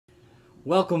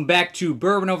Welcome back to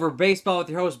Bourbon Over Baseball with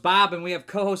your host Bob, and we have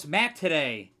co-host Matt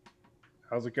today.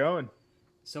 How's it going?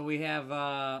 So we have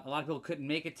a lot of people couldn't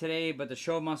make it today, but the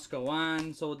show must go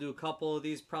on. So we'll do a couple of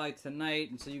these probably tonight,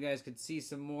 and so you guys could see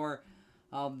some more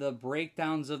of the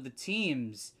breakdowns of the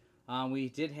teams. We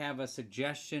did have a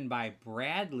suggestion by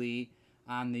Bradley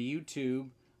on the YouTube,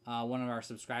 one of our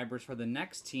subscribers for the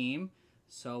next team.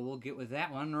 So we'll get with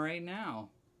that one right now.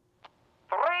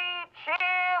 3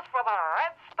 cheers for the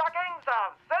Red Stockings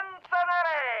of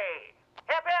Cincinnati!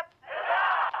 Hip hip!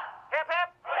 Hip hip!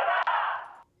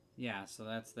 Yeah, so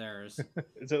that's theirs.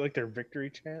 Is it like their victory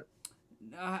chant?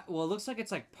 Well, it looks like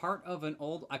it's like part of an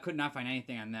old. I could not find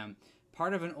anything on them.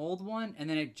 Part of an old one, and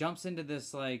then it jumps into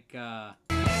this like musical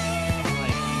thing.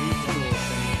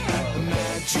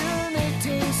 Imagine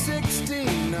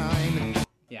 1869.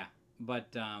 Yeah, but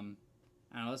I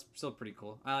don't know. It's still pretty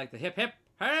cool. I like the hip hip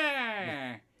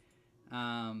hey.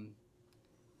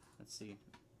 Let's see.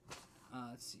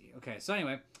 Okay, so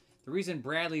anyway, the reason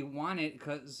Bradley wanted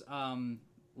because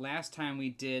last time we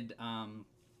did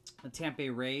the Tampa Bay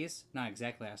Rays, not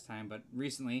exactly last time, but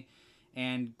recently,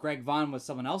 and Greg Vaughn was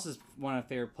someone else's one of the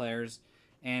favorite players,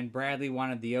 and Bradley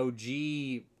wanted the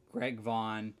OG Greg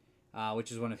Vaughn,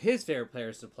 which is one of his favorite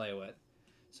players to play with.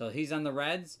 So he's on the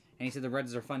Reds, and he said the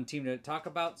Reds are a fun team to talk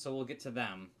about, so we'll get to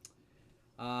them.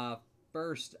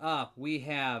 First up, we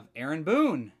have Aaron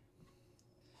Boone.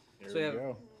 There we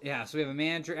go. Yeah, so we have a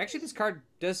manager. Actually, this card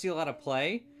does see a lot of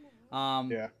play.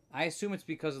 Yeah. I assume it's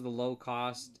because of the low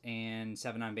cost and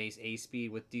 7 on base A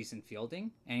speed with decent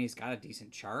fielding, and he's got a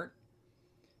decent chart.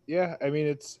 Yeah, I mean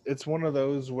it's one of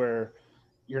those where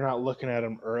you're not looking at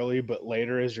him early, but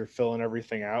later as you're filling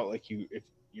everything out, like if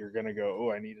you're gonna go,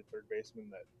 oh, I need a third baseman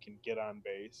that can get on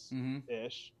base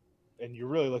ish, and you're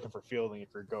really looking for fielding if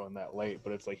you're going that late.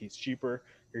 But it's like he's cheaper.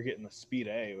 You're getting the speed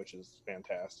A, which is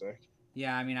fantastic.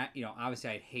 Yeah, I mean, obviously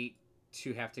I'd hate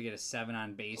to have to get a 7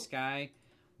 on base guy,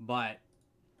 but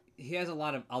he has a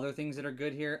lot of other things that are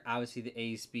good here. Obviously the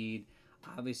A speed,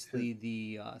 obviously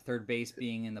the third base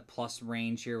being in the plus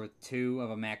range here with 2 of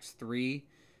a max 3.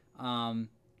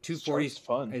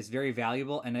 240 is very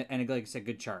valuable and like I said,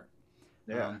 good chart.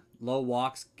 Yeah. Low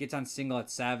walks, gets on single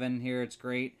at 7 here. It's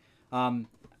great.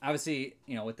 Obviously,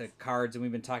 with the cards, and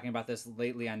we've been talking about this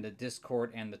lately on the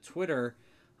Discord and the Twitter,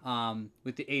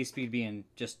 with the A speed being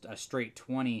just a straight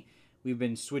 20, we've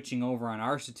been switching over on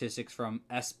our statistics from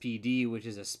SPD, which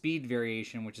is a speed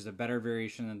variation, which is a better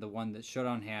variation than the one that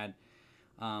Showdown had.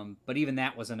 But even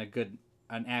that wasn't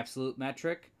an absolute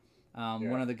metric.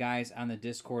 One of the guys on the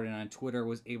Discord and on Twitter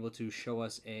was able to show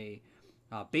us a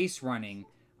base running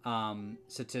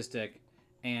statistic,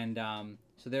 and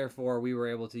so therefore we were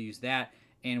able to use that.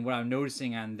 And what I'm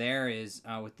noticing on there is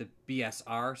with the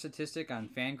BSR statistic on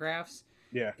Fangraphs,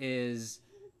 is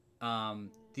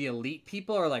the elite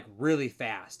people are like really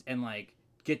fast and like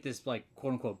get this like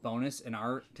quote unquote bonus in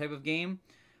our type of game,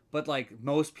 but like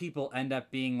most people end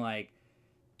up being like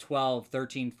 12,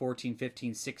 13, 14,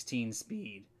 15, 16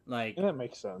 speed. Like that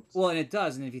makes sense. Well, and it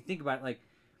does. And if you think about it, like,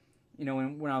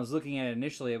 when I was looking at it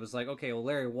initially, it was like, okay, well,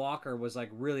 Larry Walker was like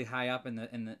really high up in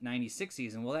the 96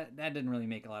 season. Well, that didn't really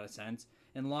make a lot of sense.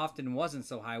 And Lofton wasn't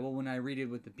so high. Well, when I read it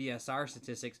with the BSR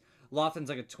statistics, Lofton's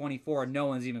like a 24, and no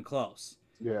one's even close.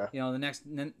 Yeah. When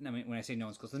I say no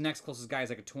one's close, the next closest guy is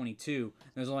like a 22.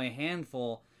 There's only a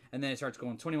handful, and then it starts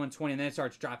going 21, 20, and then it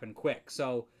starts dropping quick.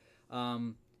 So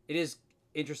it is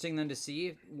interesting then to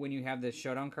see when you have the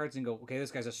showdown cards and go, okay,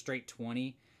 this guy's a straight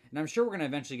 20. And I'm sure we're going to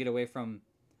eventually get away from,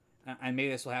 and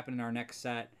maybe this will happen in our next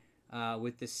set,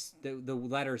 with the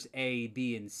letters A,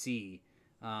 B, and C.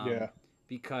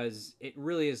 Because it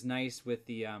really is nice with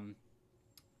the, I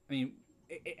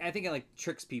think it like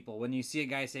tricks people when you see a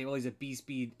guy say, well, he's a B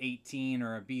speed 18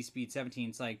 or a B speed 17.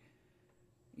 It's like,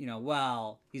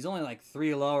 well, he's only like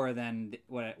 3 lower than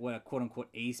what a quote unquote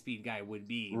A speed guy would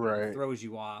be. Right. It throws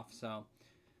you off. So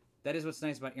that is what's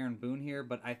nice about Aaron Boone here.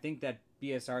 But I think that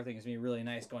BSR thing is going to be really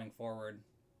nice going forward.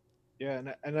 Yeah,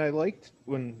 and I liked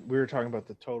when we were talking about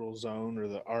the total zone or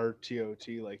the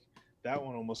RTOT, like that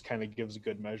one almost kind of gives a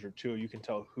good measure too. You can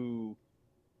tell who,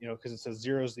 because it says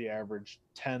 0 is the average,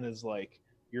 10 is like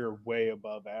you're way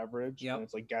above average. Yep. And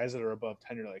it's like guys that are above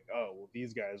 10, you're like, oh, well,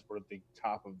 these guys were the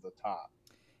top of the top.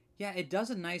 Yeah, it does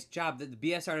a nice job. The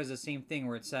BSR does the same thing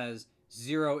where it says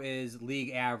 0 is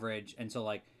league average, and so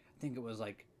like I think it was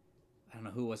like, I don't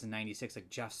know who it was in 96, like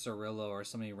Jeff Cirillo or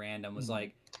somebody random was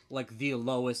like the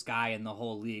lowest guy in the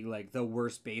whole league, like the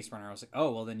worst base runner. I was like,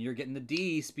 oh, well, then you're getting the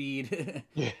D speed.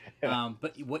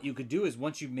 But what you could do is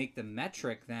once you make the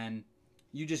metric, then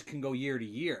you just can go year to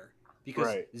year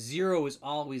because 0 is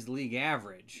always league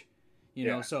average.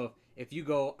 So if you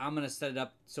go, I'm going to set it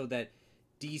up so that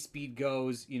D speed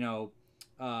goes,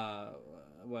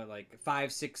 like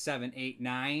 5, 6, 7, 8,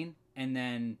 9, and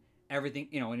then everything,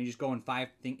 and you just go in 5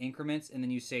 thing increments, and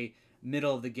then you say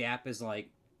middle of the gap is like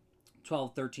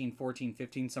 12, 13, 14,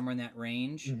 15, somewhere in that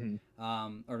range. Or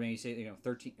maybe you say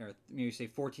 13, or maybe you say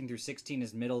 14 through 16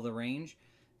 is middle of the range.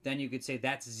 Then you could say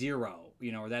that's 0,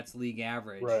 or that's league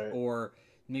average. Right. Or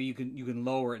maybe you can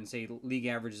lower it and say league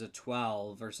average is a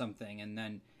 12 or something, and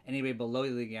then anybody below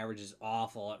the league average is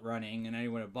awful at running, and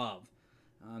anyone above.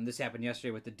 This happened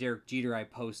yesterday with the Derek Jeter I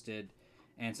posted,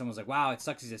 and someone was like, wow, it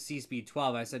sucks he's a C-Speed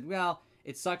 12. I said, well,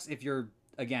 it sucks if you're,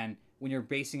 again, when you're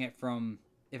basing it from,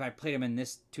 if I played him in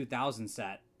this 2000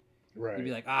 set, Right. you'd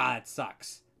be like, it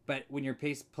sucks. But when you're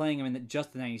playing him in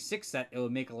just the 96 set, it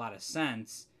would make a lot of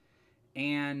sense.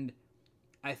 And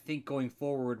I think going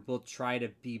forward, we'll try to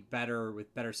be better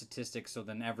with better statistics, so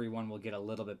then everyone will get a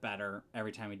little bit better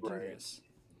every time we do this.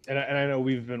 And I know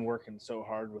we've been working so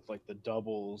hard with like the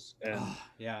doubles and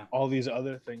all these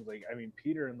other things. Like, I mean,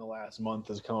 Peter in the last month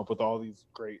has come up with all these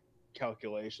great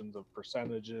calculations of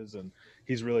percentages, and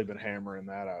he's really been hammering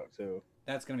that out too.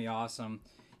 That's going to be awesome.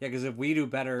 Yeah, because if we do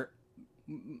better,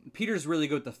 Peter's really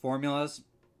good with the formulas.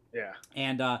 Yeah.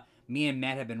 And me and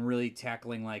Matt have been really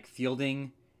tackling like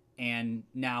fielding, and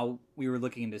now we were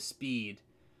looking into speed.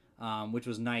 Which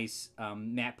was nice.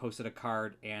 Matt posted a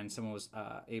card, and someone was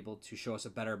able to show us a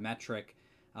better metric,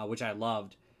 which I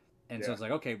loved. And so it's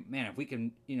like, okay, man, if we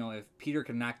can, if Peter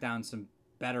can knock down some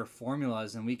better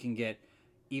formulas, and we can get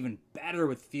even better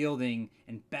with fielding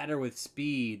and better with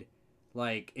speed,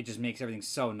 like, it just makes everything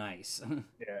so nice.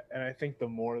 Yeah, and I think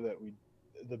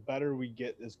the better we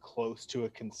get as close to a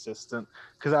consistent,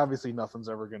 because obviously nothing's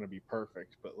ever going to be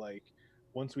perfect, but like,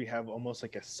 once we have almost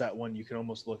like a set one, you can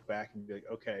almost look back and be like,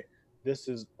 okay, this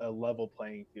is a level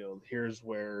playing field. Here's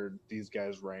where these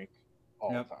guys rank all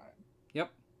the time. Yep.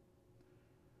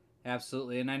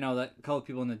 Absolutely. And I know that a couple of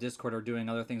people in the Discord are doing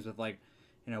other things with like,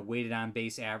 weighted on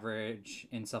base average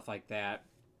and stuff like that,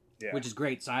 which is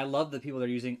great. So I love the people that are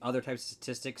using other types of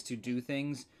statistics to do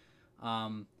things.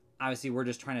 Obviously, we're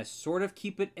just trying to sort of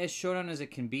keep it as Showdown as it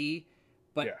can be.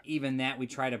 But even that, we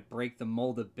try to break the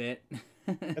mold a bit.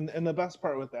 and the best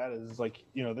part with that is like,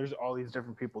 there's all these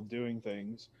different people doing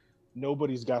things.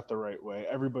 Nobody's got the right way.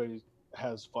 Everybody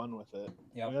has fun with it.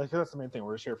 Yeah, I mean, like, that's the main thing.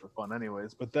 We're just here for fun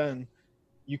anyways. But then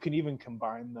you can even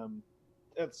combine them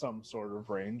at some sort of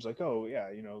range. Like, oh yeah,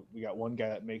 we got one guy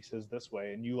that makes his this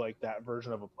way, and you like that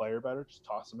version of a player better, just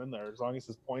toss him in there. As long as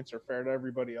his points are fair to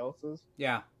everybody else's.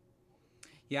 Yeah,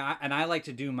 and I like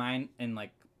to do mine in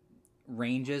like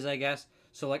ranges, I guess.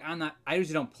 So like I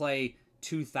usually don't play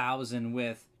 2000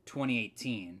 with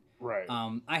 2018. Right.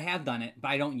 I have done it, but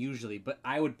I don't usually. But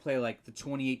I would play like the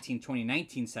 2018,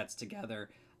 2019 sets together.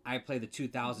 I play the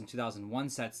 2000, 2001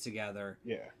 sets together.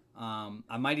 Yeah.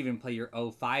 I might even play your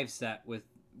 05 set with,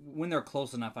 when they're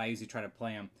close enough, I usually try to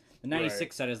play them. The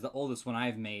 96 set is the oldest one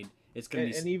I've made. It's going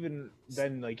to be... And even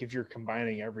then, like, if you're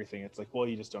combining everything, it's like, well,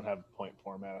 you just don't have a point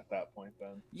format at that point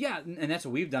then. Yeah, and that's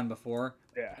what we've done before.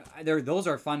 Yeah. Those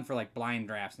are fun for, like, blind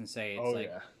drafts and say,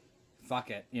 it's fuck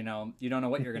it, you don't know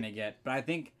what you're going to get. But I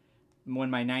think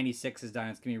when my 96 is done,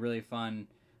 it's going to be really fun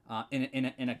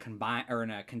in a combined or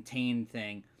in a contained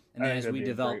thing. And then as we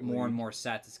develop more and more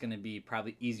sets, it's going to be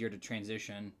probably easier to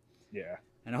transition. Yeah.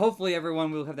 And hopefully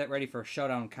everyone will have that ready for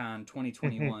Showdown Con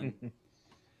 2021.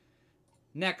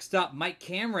 Next up, Mike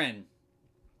Cameron.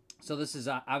 So this is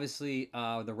obviously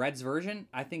the Reds version.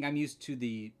 I think I'm used to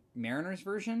the Mariners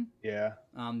version. Yeah.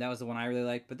 That was the one I really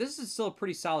liked. But this is still a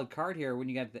pretty solid card here when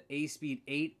you got the A Speed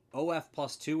 8 OF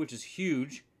 +2, which is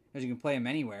huge, because you can play them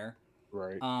anywhere.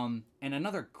 Right. And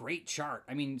another great chart.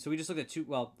 I mean, so we just looked at a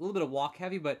little bit of walk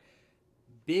heavy, but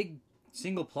big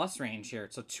single plus range here.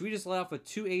 So we just let off with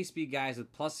 2 A-speed guys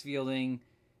with plus fielding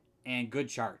and good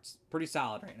charts. Pretty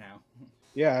solid right now.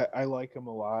 Yeah, I like him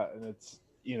a lot, and it's,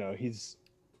 he's,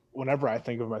 whenever I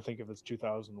think of him, I think of his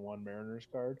 2001 Mariners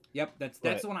card. Yep, that's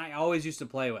the one I always used to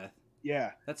play with.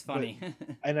 Yeah. That's funny.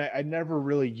 And I never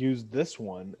really used this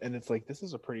one, and it's like, this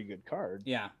is a pretty good card.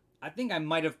 Yeah. I think I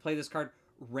might have played this card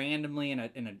randomly in a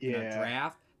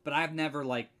draft, but I've never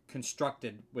like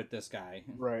constructed with this guy.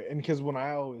 Right. And because when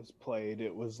I always played,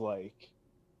 it was like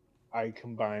I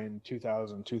combined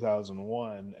 2000,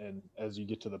 2001, and as you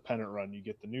get to the pennant run, you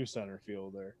get the new center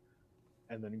fielder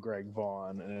and then Greg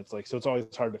Vaughn, and it's like, so it's always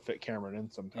hard to fit Cameron in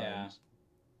sometimes. Yeah.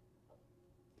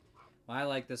 Well, I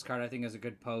like this card. I think it's a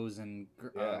good pose and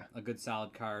a good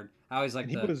solid card. I always like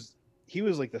he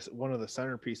was like one of the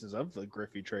centerpieces of the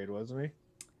Griffey trade, wasn't he?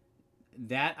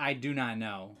 That I do not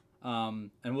know.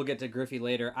 And we'll get to Griffey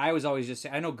later. I was always just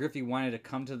saying, I know Griffey wanted to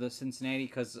come to the Cincinnati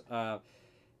because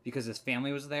because his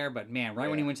family was there. But man, right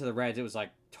when he went to the Reds, it was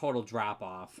like total drop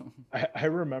off. I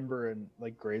remember in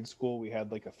like grade school we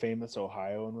had like a famous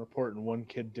Ohioan report, and one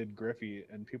kid did Griffey,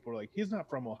 and people were like, "He's not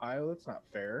from Ohio. That's not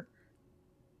fair."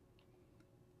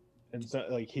 And so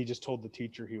like he just told the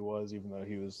teacher he was, even though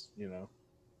he was,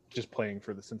 just playing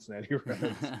for the Cincinnati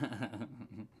Reds.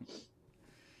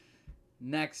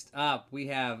 Next up, we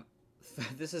have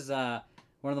this is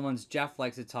one of the ones Jeff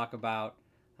likes to talk about.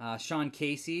 Sean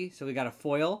Casey. So we got a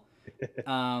foil.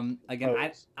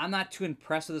 Again, I'm not too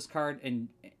impressed with this card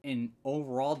in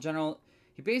overall general.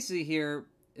 He basically here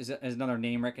is another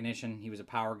name recognition. He was a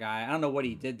power guy. I don't know what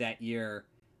he did that year,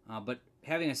 but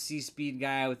having a C-speed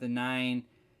guy with a 9,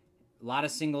 a lot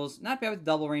of singles, not bad with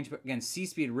double range, but again,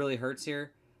 C-speed really hurts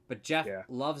here. But Jeff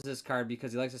loves this card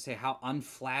because he likes to say how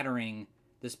unflattering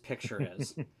this picture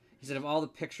is. He said of all the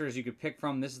pictures you could pick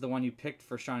from, this is the one you picked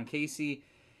for Sean Casey.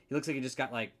 He looks like he just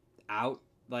got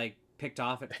picked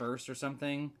off at first or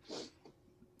something,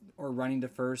 or running to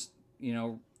first,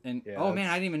 and oh man,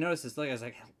 I didn't even notice this. Look, his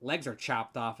legs are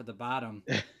chopped off at the bottom.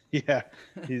 Yeah,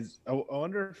 I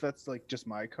wonder if that's like just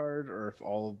my card or if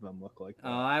all of them look like that.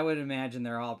 Oh, I would imagine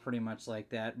they're all pretty much like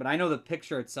that. But I know the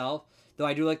picture itself, though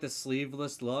I do like the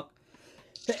sleeveless look,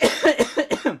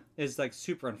 is like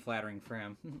super unflattering for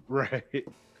him. Right.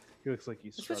 He looks like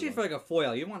he's especially struggling. for like a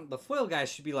foil. You want the foil guys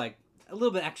should be like a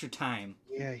little bit extra time.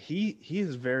 Yeah, he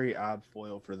is very odd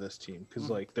foil for this team because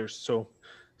like there's so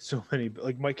many.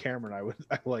 Like Mike Cameron,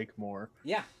 I like more.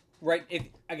 Yeah, right. We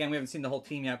haven't seen the whole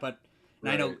team yet, but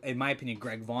I know in my opinion,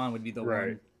 Greg Vaughn would be the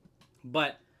one.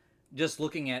 But just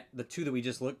looking at the three that we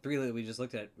just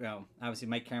looked at, obviously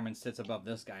Mike Cameron sits above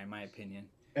this guy in my opinion.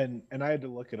 And I had to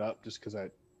look it up just because I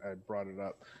brought it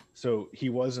up. So he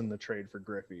was in the trade for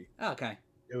Griffey. Oh, okay.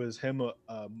 It was him,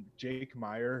 Jake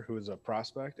Meyer, who was a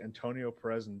prospect, Antonio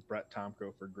Perez, and Brett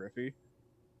Tomko for Griffey.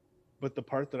 But the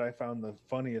part that I found the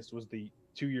funniest was the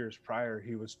 2 years prior,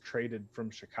 he was traded from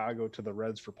Chicago to the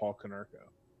Reds for Paul Konerko.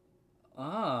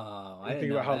 Oh, I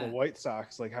think about how the White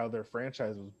Sox, like how their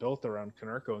franchise was built around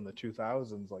Konerko in the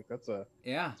 2000s. Like it's a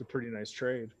pretty nice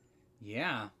trade.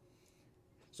 Yeah.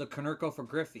 So Konerko for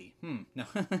Griffey. No.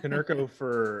 Konerko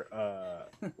for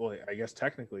well, I guess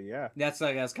technically, yeah. That's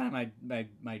kind of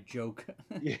my joke.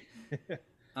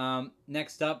 Yeah.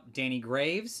 Next up, Danny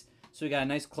Graves. So we got a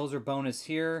nice closer bonus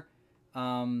here. We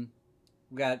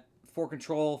got 4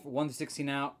 control for 1 to 16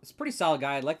 out. It's a pretty solid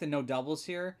guy. I like the no doubles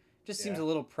here. Just seems a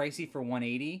little pricey for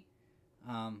 180.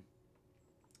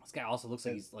 This guy also looks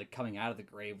like he's like coming out of the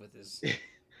grave with his.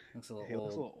 Looks a little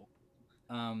old.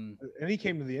 And he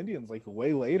came to the Indians like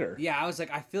way later. Yeah, I was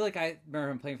like, I feel like I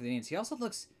remember him playing for the Indians. He also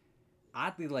looks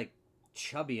oddly like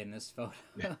chubby in this photo.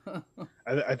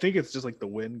 I think it's just like the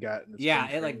wind got in his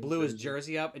it like blew his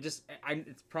jersey up. It's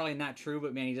probably not true,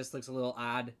 but man, he just looks a little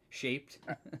odd shaped.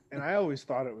 And I always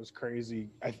thought it was crazy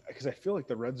because I feel like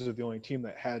the Reds are the only team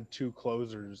that had 2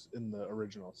 closers in the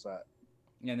original set.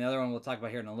 Yeah, and the other one we'll talk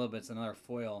about here in a little bit. It's another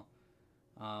foil.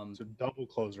 So double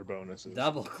closer bonuses.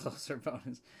 Double closer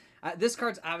bonus. This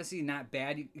card's obviously not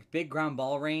bad. Big ground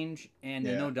ball range, and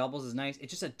the no doubles is nice.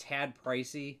 It's just a tad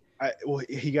pricey.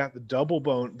 He got the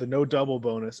no double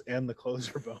bonus and the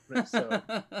closer bonus. So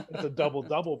it's a double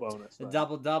bonus. A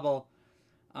double.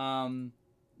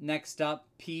 Next up,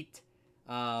 Pete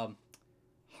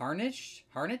Harnish.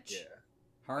 Yeah.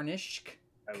 Harnish.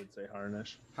 I would say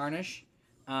Harnish.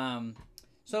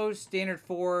 So standard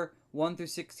 4, 1 through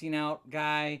 16 out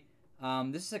guy.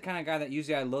 This is the kind of guy that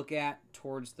usually I look at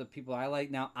towards the people I like.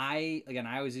 Now, I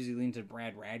always usually lean to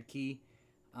Brad Radke,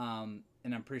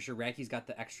 and I'm pretty sure Radke's got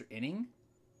the extra inning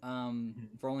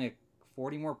for only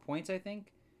 40 more points, I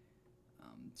think.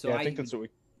 So I think that's what we.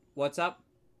 What's up?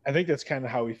 I think that's kind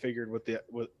of how we figured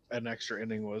what an extra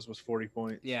inning was 40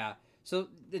 points. Yeah. So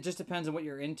it just depends on what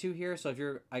you're into here. So if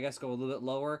you're, I guess, go a little bit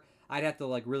lower, I'd have to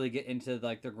like really get into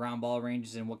like their ground ball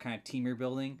ranges and what kind of team you're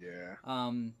building.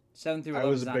 Yeah. 7 through 11.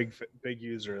 I was a big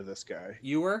user of this guy.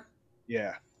 You were?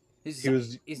 Yeah. He's not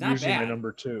usually bad. my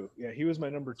number 2. Yeah, he was my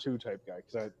number 2 type guy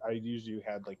because I usually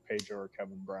had like Pedro or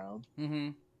Kevin Brown.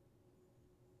 Mm-hmm.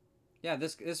 Yeah,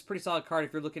 this is a pretty solid card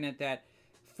if you're looking at that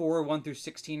 4, 1 through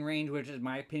 16 range, which in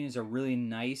my opinion is a really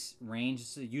nice range.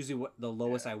 This is usually the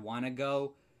lowest I want to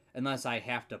go, unless I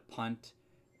have to punt.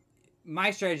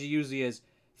 My strategy usually is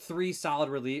 3 solid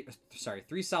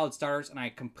starters, and I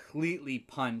completely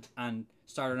punt on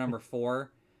starter number 4,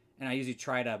 and I usually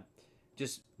try to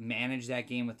just manage that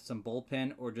game with some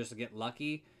bullpen or just to get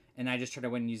lucky, and I just try to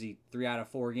win usually 3 out of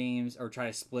 4 games or try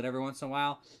to split every once in a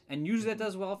while, and usually that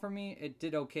does well for me. It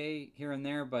did okay here and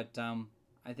there, but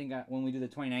I think when we do the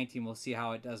 2019, we'll see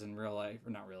how it does in real life, or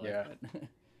not real life, but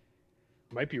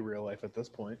might be real life at this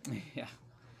point. Yeah.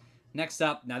 Next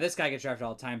up, now this guy gets drafted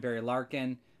all the time, Barry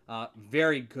Larkin.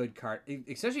 Very good card,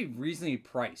 especially reasonably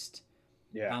priced.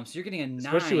 Yeah. So you're getting a 9.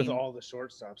 Especially with all the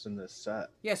shortstops in this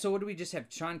set. Yeah, so what do we just have?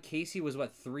 Sean Casey was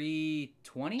what,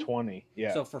 320? 20,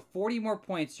 yeah. So for 40 more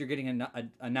points, you're getting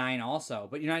a 9 also.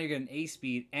 But you're getting A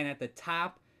speed and at the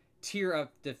top tier of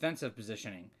defensive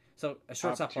positioning. So a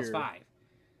shortstop plus 5.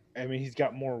 I mean, he's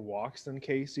got more walks than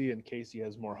Casey, and Casey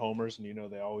has more homers,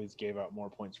 and they always gave out more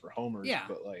points for homers. Yeah.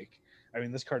 But, I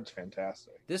mean, this card's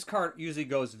fantastic. This card usually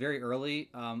goes very early.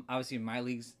 Obviously, in my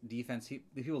league's defense,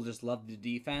 people just love the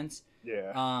defense.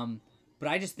 Yeah. But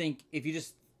I just think if you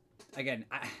just, again,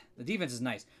 the defense is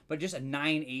nice, but just a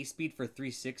 9 A speed for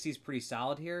 360 is pretty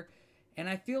solid here. And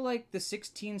I feel like the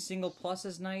 16 single plus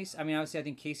is nice. I mean, obviously, I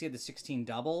think Casey had the 16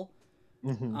 double.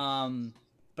 Mm-hmm.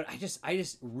 But I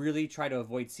just really try to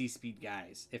avoid C speed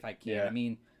guys if I can. Yeah. I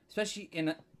mean, especially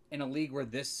in a league where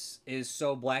this is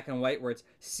so black and white, where it's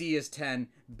C is 10,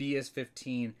 B is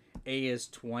 15, A is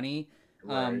 20.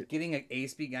 Right. Getting an A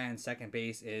speed guy on second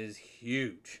base is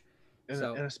huge.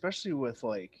 And especially with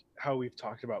how we've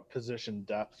talked about position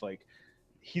depth,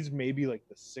 he's maybe the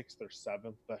 6th or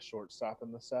 7th best shortstop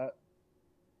in the set.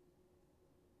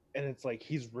 And it's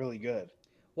he's really good.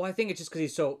 Well, I think it's just because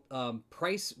he's so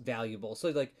price valuable.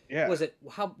 So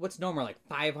what's Nomar,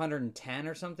 510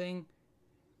 or something?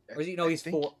 Or is he? No, he's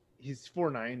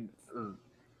 490. Or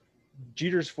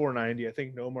Jeter's 490. I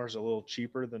think Nomar's a little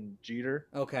cheaper than Jeter.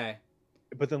 Okay.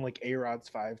 But then A-Rod's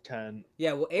 510.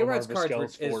 Yeah, well, A-Rod's Omar card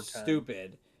Vizquel's is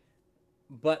stupid.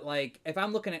 But if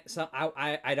I'm looking at some,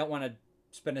 I don't want to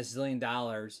spend $1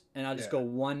 zillion, and I'll just go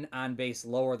one on base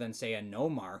lower than say a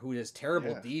Nomar, who has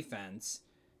terrible defense.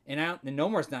 And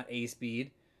Nomar's not A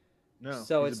speed. No.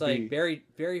 So it's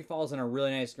Barry falls in a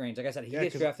really nice range. Like I said, he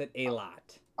gets drafted a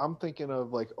lot. I'm thinking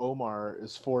of Omar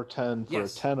is 410 for a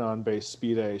 10 on base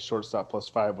speed A shortstop plus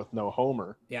 5 with no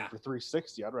homer. Yeah. For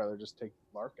 360, I'd rather just take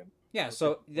Larkin. Yeah,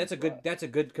 so that's a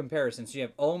good comparison. So you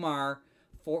have Omar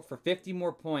for 50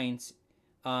 more points,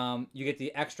 you get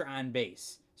the extra on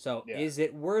base. So is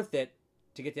it worth it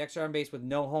to get the extra on base with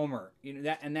no homer?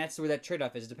 That's where that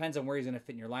trade-off is. It depends on where he's going to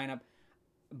fit in your lineup.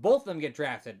 Both of them get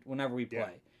drafted whenever we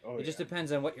play. It just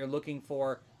depends on what you're looking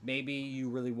for. Maybe you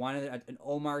really wanted an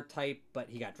Omar type, but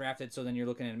he got drafted, so then you're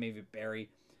looking at maybe Barry.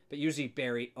 But usually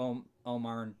Barry,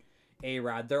 Omar, and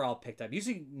A-Rod, they're all picked up.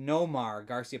 Usually Nomar,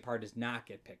 Garciaparra does not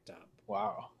get picked up.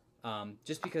 Wow.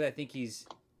 Just because I think he's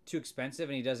too expensive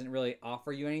and he doesn't really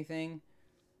offer you anything.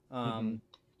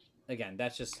 Again,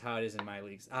 that's just how it is in my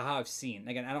leagues. How I've seen.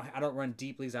 Again, I don't run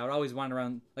deep leagues. I would always want to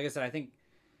run. Like I said, I think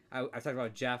I've talked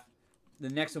about Jeff. The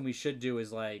next one we should do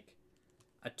is a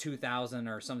 2,000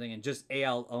 or something, and just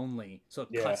AL only. So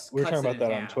it cuts. We were talking about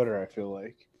that half. on Twitter. I feel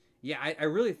like. Yeah, I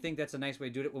really think that's a nice way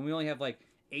to do it. When we only have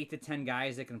 8 to 10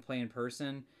 guys that can play in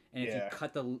person, and if you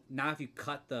cut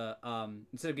the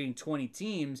instead of getting 20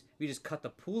 teams, if you just cut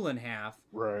the pool in half.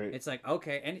 Right. It's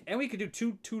okay, and we could do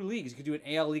two leagues. You could do an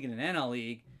AL league and an NL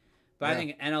league, but I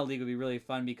think an NL league would be really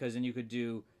fun because then you could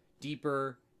do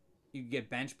deeper. You could get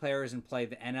bench players and play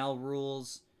the NL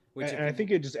rules. And I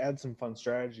think it just adds some fun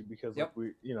strategy because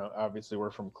we, obviously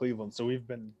we're from Cleveland, so we've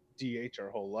been DH our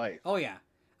whole life. Oh yeah,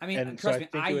 I mean, trust me,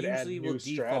 I usually will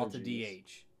default to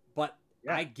DH, but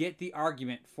I get the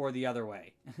argument for the other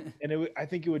way. And I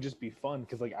think it would just be fun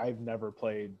because I've never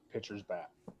played pitcher's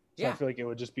bat, so I feel like it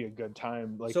would just be a good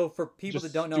time. So for people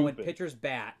that don't know, when pitchers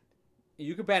bat,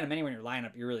 you can bat them anywhere in your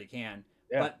lineup, you really can,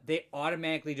 but they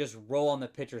automatically just roll on the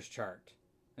pitcher's chart.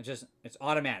 It's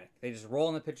automatic. They just roll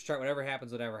in the pitch chart. Whatever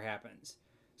happens.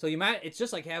 So it's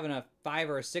just like having a 5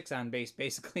 or a 6 on base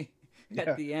basically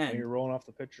at the end. And you're rolling off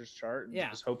the pitcher's chart. And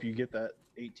just hope you get that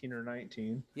 18 or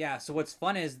 19. Yeah. So what's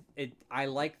fun is I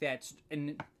like that,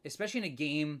 and especially in a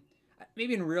game.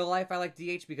 Maybe in real life I like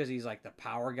DH because he's the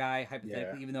power guy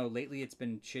hypothetically. Even though lately it's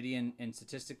been shitty and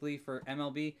statistically for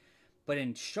MLB, but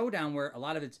in Showdown where a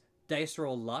lot of it's dice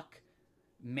roll luck.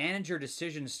 Manager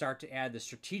decisions start to add the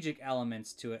strategic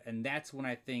elements to it, and that's when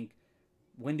I think,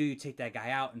 when do you take that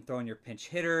guy out and throw in your pinch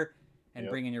hitter and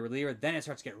bring in your reliever? Then it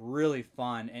starts to get really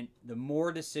fun, and the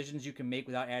more decisions you can make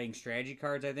without adding strategy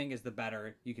cards, I think, is the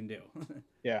better you can do.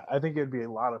 Yeah, I think it'd be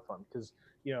a lot of fun because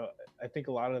I think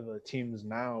a lot of the teams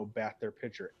now bat their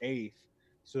pitcher 8th,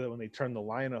 so that when they turn the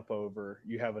lineup over,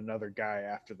 you have another guy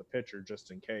after the pitcher just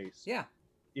in case. Yeah.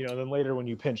 Then later when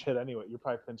you pinch hit anyway, you're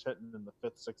probably pinch hitting in the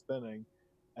 5th, 6th inning.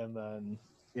 And then,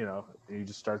 you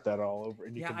just start that all over.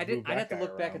 And I'd have to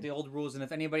look back at the old rules, and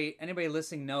if anybody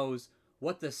listening knows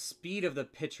what the speed of the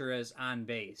pitcher is on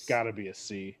base. It's got to be a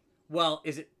C. Well,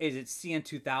 is it C in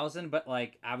 2000? But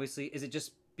obviously, is it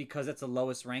just because it's the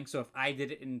lowest rank. So if I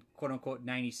did it in quote unquote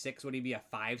 96, would he be a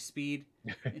 5 speed?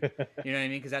 You know what I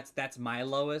mean? Because that's my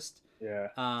lowest. Yeah.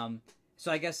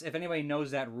 So I guess if anybody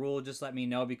knows that rule, just let me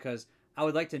know, because I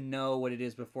would like to know what it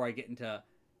is before I get into,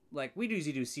 like, we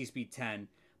usually do C speed 10,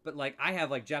 but like I have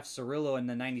like Jeff Cirillo in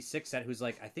the 96 set, who's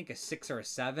like I think a 6 or a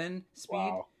 7 speed.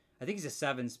 Wow. I think he's a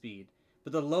 7 speed,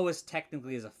 but the lowest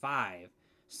technically is a 5.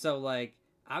 So like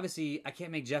obviously I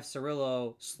can't make Jeff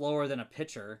Cirillo slower than a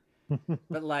pitcher,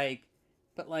 but like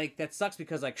that sucks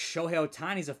because like Shohei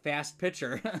Ohtani's a fast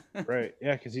pitcher. Right.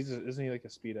 Yeah, because isn't he like a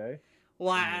speed A?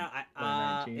 Well,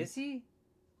 I is he?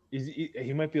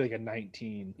 He might be like a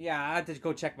 19. Yeah, I have to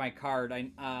go check my card.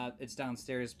 It's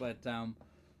downstairs, but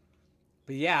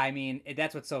yeah, I mean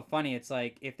that's what's so funny. It's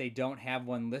like if they don't have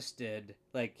one listed,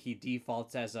 like he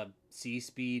defaults as a C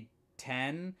speed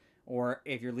 10, or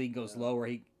if your league goes lower,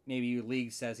 maybe your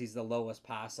league says he's the lowest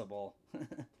possible.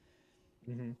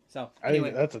 Mm-hmm. So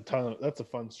anyway, I think that's a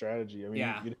fun strategy. I mean,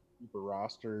 yeah, deeper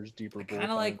rosters, deeper. Kind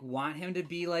of like want him to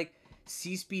be like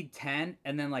C speed 10,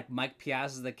 and then like Mike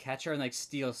Piazza's the catcher and like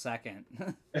steal second.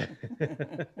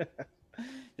 You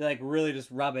like really just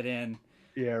rub it in.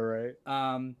 Yeah, right.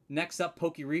 Next up,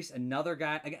 Pokey Reese, another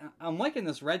guy. Again, I'm liking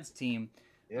this Reds team.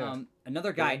 Yeah.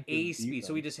 Another guy, A speed.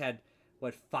 So we just had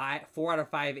 4 out of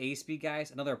 5 A speed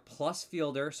guys. Another plus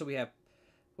fielder. So we have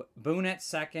Boone at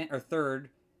second or third,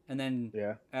 and then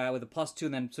with a +2,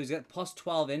 and then so he's got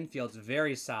 +12 infield. It's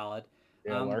very solid.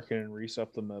 Yeah, Larkin and Reese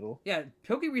up the middle. Yeah,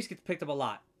 Pokey Reese gets picked up a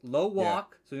lot. Low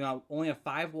walk, so you know only a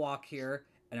 5 walk here,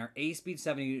 and our A speed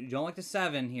 7. You don't like the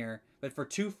 7 here, but for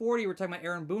 240, we're talking about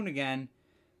Aaron Boone again,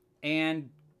 and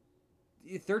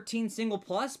 13 single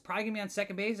plus, probably gonna be on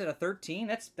second base at a 13.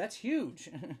 That's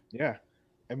huge. Yeah,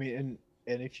 I mean,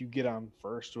 and if you get on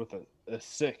first with a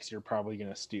 6, you're probably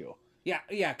gonna steal. Yeah,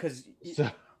 because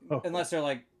unless they're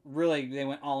like really they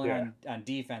went all in on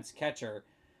defense catcher.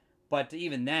 But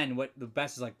even then, what the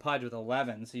best is like Pudge with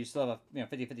 11, so you still have a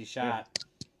 50-50 shot.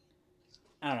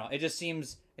 Yeah. I don't know. It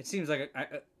seems like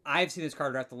I've seen this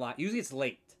card draft a lot. Usually it's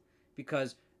late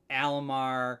because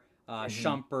Alomar,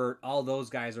 Shumpert, all those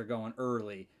guys are going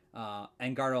early.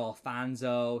 Engardo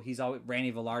Alfonso,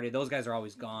 Randy Velarde. Those guys are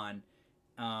always gone.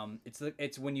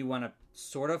 It's when you want to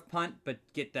sort of punt but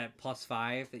get that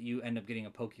 +5 that you end up getting a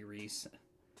Pokey Reese.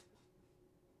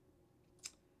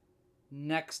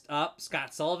 Next up,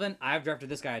 Scott Sullivan. I've drafted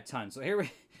this guy a ton. So here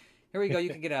we go. You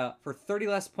can get for 30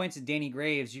 less points at Danny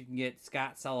Graves, you can get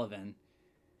Scott Sullivan.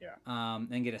 Yeah.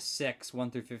 And get a 6,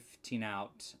 1 through 15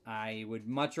 out. I would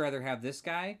much rather have this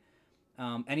guy.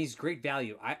 And he's great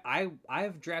value.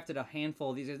 I've drafted a handful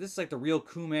of these. This is like the real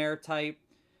Kumar type.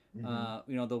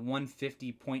 Mm-hmm. The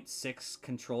 150.6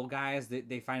 control guys.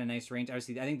 They find a nice range.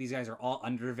 Obviously, I think these guys are all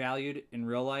undervalued in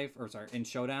real life, in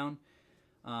Showdown.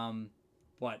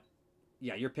 But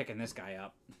yeah, you're picking this guy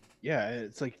up. Yeah,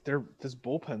 it's like this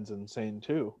bullpen's insane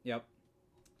too. Yep.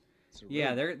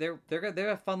 Yeah,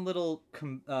 they're a fun little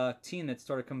team that's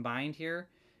sort of combined here.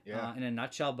 Yeah. In a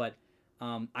nutshell, but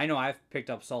I know I've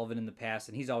picked up Sullivan in the past,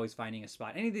 and he's always finding a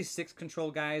spot. Any of these 6 control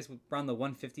guys around the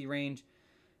 150 range,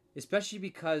 especially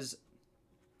because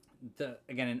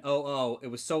in 00 it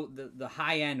was so the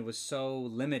high end was so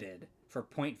limited for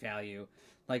point value,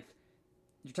 like.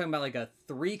 You're talking about like a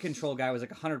 3 control guy was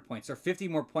like 100 points or 50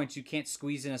 more points. You can't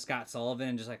squeeze in a Scott Sullivan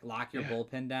and just like lock your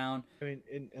bullpen down. I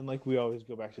mean, and like we always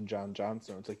go back to John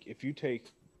Johnstone. It's like if you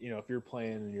take, if you're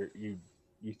playing and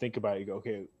you think about it, you go,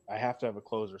 okay, I have to have a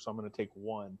closer, so I'm going to take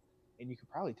one, and you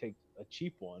could probably take a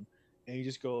cheap one, and you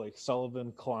just go like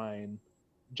Sullivan, Klein,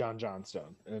 John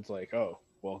Johnstone, and it's like, oh,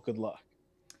 well, good luck.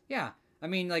 Yeah, I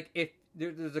mean, like if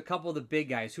there's a couple of the big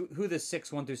guys who the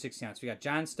 6 1 through 16 outs. We got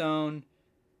Johnstone.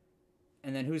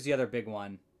 And then who's the other big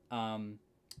one?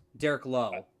 Derek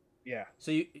Lowe. Yeah. So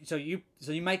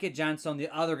you might get Johnstone. The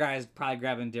other guy is probably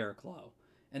grabbing Derek Lowe.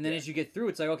 And then as you get through,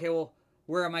 it's like, okay, well,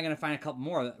 where am I going to find a couple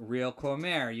more? Real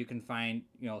Comer. You can find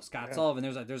Scott Sullivan.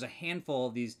 There's a handful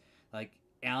of these like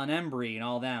Alan Embry and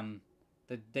all them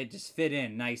that they just fit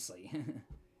in nicely.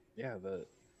 Yeah, the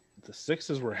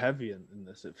 6s were heavy in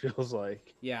this. It feels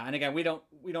like. Yeah, and again, we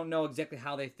don't know exactly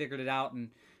how they figured it out,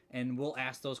 and we'll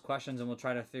ask those questions, and we'll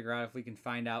try to figure out if we can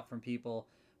find out from people.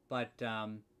 But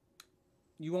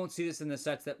you won't see this in the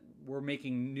sets that we're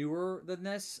making newer than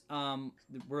this.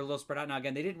 We're a little spread out. Now,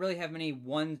 again, they didn't really have many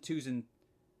 1s, 2s, and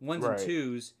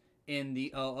 2s in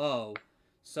the 00.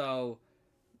 So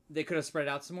they could have spread it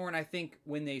out some more. And I think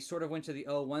when they sort of went to the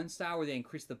 01 style where they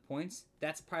increased the points,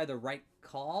 that's probably the right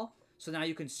call. So now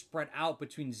you can spread out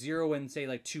between 0 and, say,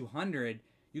 like 200.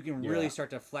 You can really start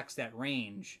to flex that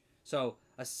range. So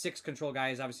a 6 control guy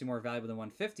is obviously more valuable than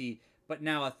 150, but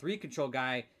now a 3 control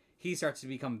guy, he starts to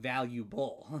become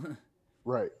valuable.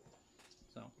 Right.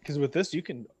 So. Because with this, you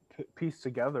can piece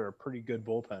together a pretty good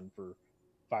bullpen for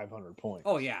 500 points.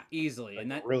 Oh yeah, easily, like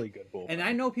and that a really good bullpen. And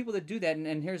I know people that do that.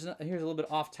 And here's a little bit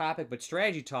off topic, but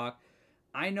strategy talk.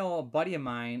 I know a buddy of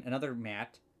mine, another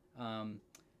Matt,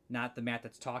 not the Matt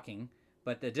that's talking,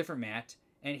 but the different Matt,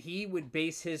 and he would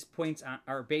base his points on,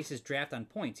 or base his draft on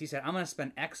points. He said, I'm going to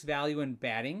spend X value in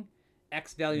batting,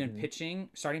 X value in pitching,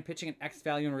 starting pitching, and X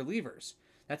value in relievers.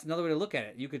 That's another way to look at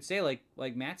it. You could say,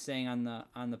 like Matt's saying on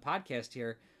the podcast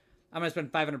here, I'm going to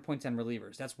spend 500 points on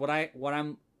relievers. That's what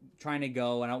I'm trying to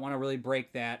go, and I want to really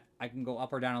break that. I can go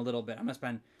up or down a little bit. I'm going to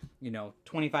spend,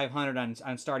 2,500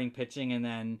 on starting pitching, and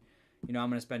then, I'm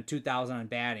going to spend 2,000 on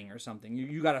batting or something.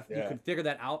 You could figure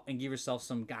that out and give yourself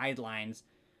some guidelines.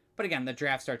 But again, the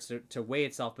draft starts to weigh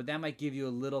itself, but that might give you a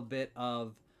little bit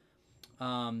of,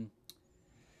 I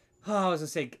was going to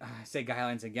say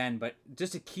guidelines again, but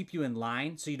just to keep you in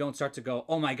line so you don't start to go,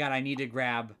 oh my God, I need to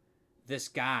grab this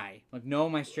guy. Like, no,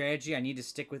 my strategy, I need to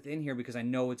stick within here because I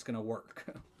know it's going to work.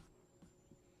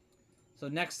 So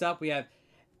next up, we have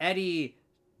Eddie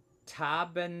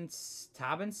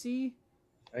Tabensi.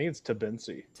 I think it's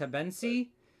Tabensi.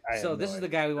 So this is the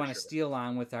guy we want to steal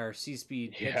on with our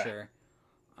C-speed pitcher.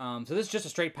 So this is just a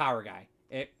straight power guy.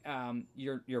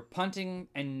 You're punting,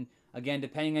 and again,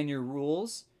 depending on your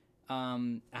rules,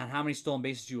 on how many stolen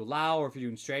bases you allow, or if you're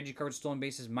doing strategy card stolen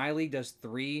bases, my league does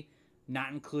 3,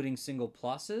 not including single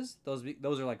pluses.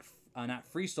 Those are like not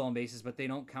free stolen bases, but they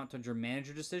don't count towards your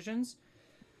manager decisions.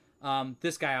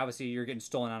 This guy, obviously, you're getting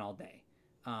stolen on all day.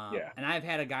 And I've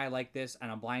had a guy like this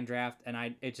on a blind draft,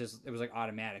 and it was like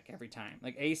automatic every time.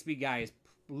 Like A-speed guy is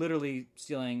literally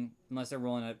stealing unless they're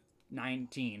rolling a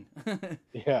 19.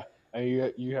 Yeah,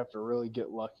 and you have to really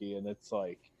get lucky, and it's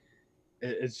like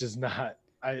it's just not.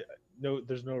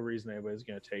 There's no reason anybody's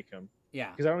going to take him.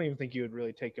 Yeah, because I don't even think you would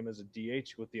really take him as a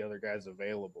DH with the other guys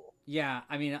available. Yeah,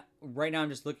 I mean, right now I'm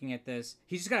just looking at this.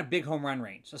 He's just got a big home run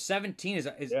range. So 17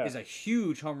 is a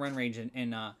huge home run range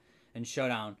in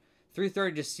Showdown.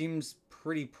 330 just seems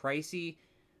pretty pricey,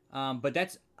 but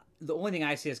that's the only thing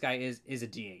I see this guy is a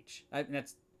DH.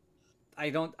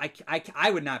 I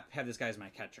would not have this guy as my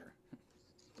catcher.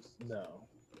 No.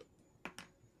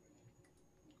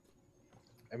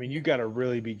 I mean, you got to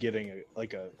really be getting a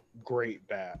great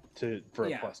bat for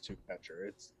a +2 catcher.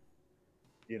 It's,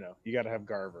 you got to have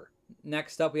Garver.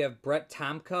 Next up, we have Brett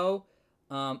Tomko.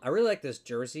 I really like this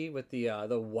jersey with the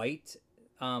white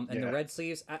and the red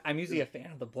sleeves. I'm usually a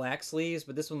fan of the black sleeves,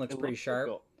 but this one looks pretty sharp.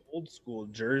 Like old school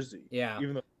jersey. Yeah.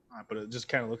 Even though it's not, but it just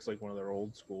kind of looks like one of their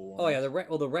old school ones. Oh yeah,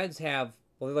 the Reds have.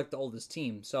 Well, they're like the oldest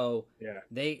team, so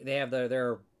they have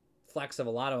their flex of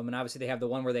a lot of them, and obviously they have the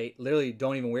one where they literally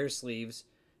don't even wear sleeves.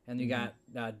 And you got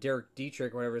Derek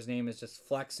Dietrich, whatever his name is, just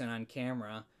flexing on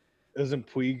camera. Isn't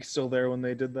Puig still there when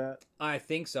they did that? I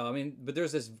think so. I mean, but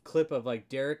there's this clip of like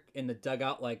Derek in the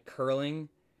dugout, like curling,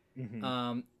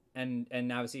 and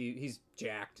obviously he's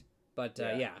jacked. But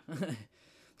yeah.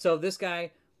 So this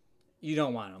guy, you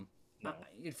don't want him. No.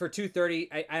 For 230,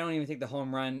 I don't even think the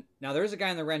home run. Now there's a guy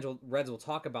in the Reds we'll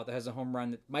talk about that has a home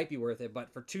run that might be worth it,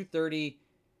 but for 230.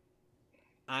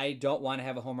 I don't want to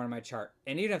have a home run on my chart.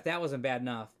 And even if that wasn't bad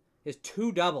enough, is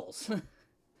 2 doubles.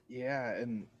 Yeah,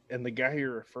 and the guy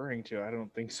you're referring to, I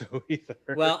don't think so either.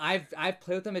 Well, I've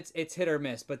played with him. It's hit or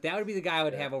miss, but that would be the guy I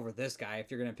would have over this guy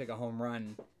if you're gonna pick a home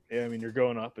run. Yeah, I mean you're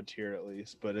going up a tier at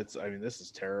least, but this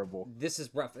is terrible. This is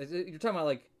rough. You're talking about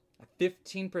like a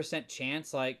 15%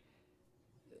 chance. Like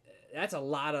that's a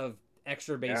lot of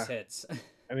extra base hits.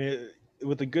 I mean.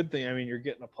 With the good thing, I mean, you're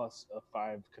getting a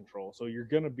 +5 control, so you're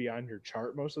going to be on your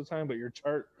chart most of the time, but your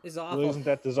chart is awful. Really isn't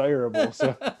that desirable.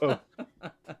 So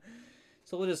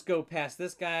we'll just go past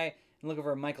this guy and look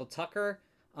over Michael Tucker.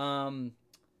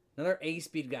 Another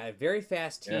A-speed guy, very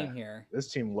fast team here.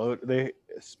 This team they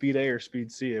speed A or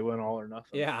speed C, they went all or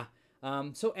nothing. Yeah.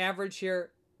 So average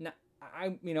here. Now,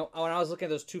 when I was looking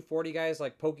at those 240 guys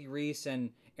like Pokey Reese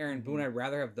and Aaron Boone, I'd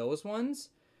rather have those ones.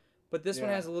 But this one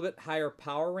has a little bit higher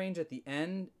power range at the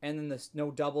end, and then the no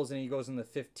doubles, and he goes in the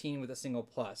 15 with a single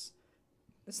plus.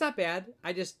 It's not bad.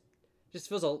 I just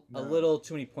feels a little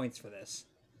too many points for this.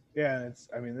 Yeah,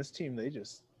 this team, they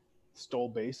just stole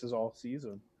bases all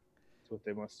season. That's what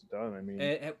they must have done. I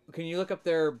mean, can you look up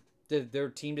their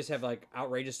team just have like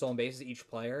outrageous stolen bases each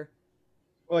player?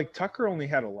 Well, like Tucker only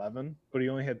had 11, but he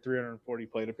only had 340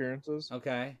 plate appearances.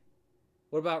 Okay.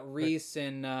 What about Reese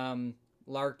and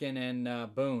Larkin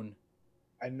and Boone?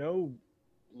 I know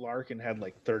Larkin had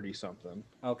like 30 something.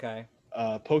 Okay.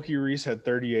 Pokey Reese had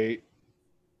 38.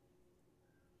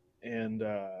 And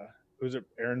who's it?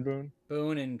 Aaron Boone?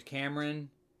 Boone and Cameron.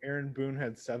 Aaron Boone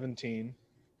had 17.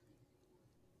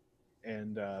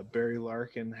 and Barry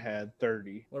Larkin had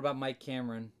 30. What about Mike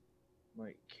Cameron?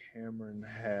 Mike Cameron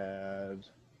had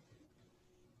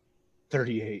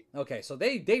 38. Okay, so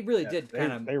they really did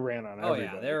kind of. They ran on Oh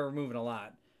everybody. yeah, they were moving a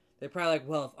lot. They're probably like,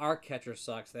 well, if our catcher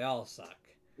sucks, they all suck.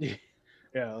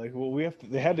 Yeah, like well,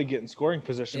 they had to get in scoring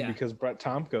position Yeah. because Brett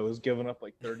Tomko was giving up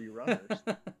like 30 runners.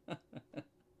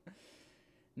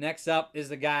 Next up is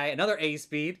the guy, another A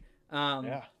speed.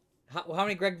 Yeah, How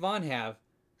many Greg Vaughn have?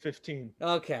 15.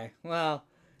 Okay, well,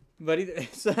 but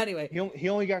so anyway, He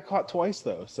only got caught twice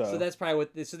though. So that's probably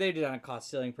what. So they did on a cost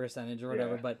ceiling percentage or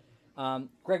whatever. Yeah. But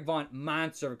Greg Vaughn,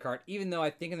 monster of a card. Even though I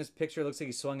think in this picture it looks like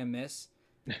he swung and miss.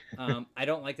 I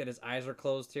don't like that his eyes are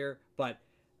closed here, but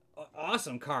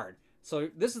awesome card. So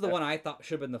this is the one I thought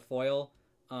should have been the foil.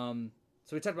 So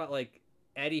we talked about like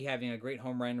Eddie having a great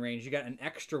home run range. You got an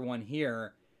extra one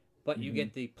here, but you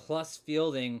get the plus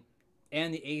fielding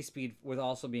and the A speed with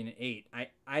also being an 8.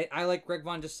 I like Greg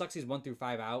Vaughn. Just sucks he's 1 through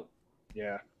 5 out.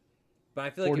 yeah, But I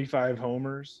feel like 45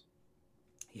 homers.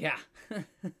 yeah.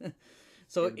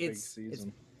 So Big it's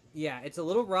season. it's a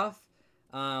little rough.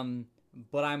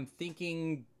 But I'm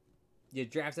thinking you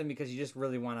draft him because you just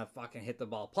really want to fucking hit the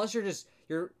ball. Plus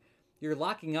you're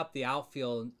locking up the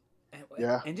outfield.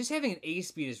 And just having an A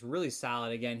speed is really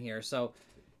solid again here. So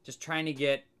just trying to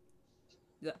get,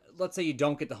 let's say you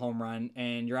don't get the home run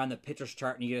and you're on the pitcher's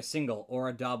chart and you get a single or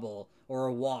a double or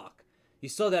a walk. You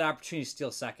still have that opportunity to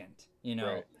steal second, you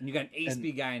know, Right. and you got an A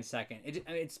speed guy in second.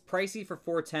 It's pricey for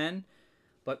 410,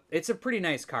 but it's a pretty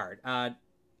nice card.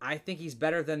 I think he's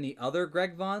better than the other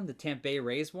Greg Vaughn, the Tampa Bay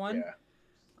Rays one.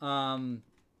 Yeah.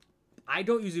 I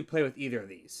don't usually play with either of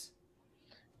these.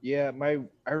 Yeah,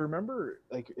 I remember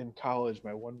like in college,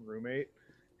 my one roommate,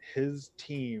 his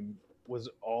team was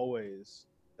always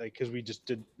like because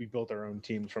we built our own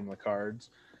teams from the cards.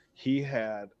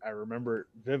 I remember it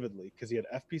vividly because he had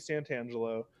FP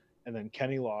Santangelo and then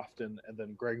Kenny Lofton and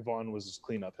then Greg Vaughn was his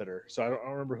cleanup hitter. So I don't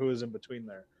remember who was in between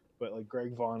there, but like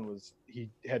Greg Vaughn he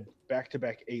had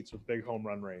back-to-back 8s with big home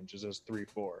run range as his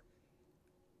 3-4,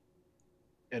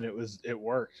 and it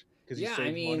worked. Because he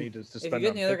saved money to spend. If you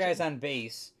get the other pitching. guys on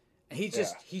base, he's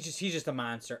just a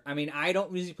monster. I mean, I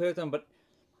don't usually play with him, but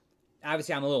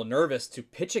obviously I'm a little nervous to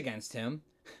pitch against him.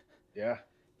 Yeah.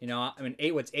 You know, I mean,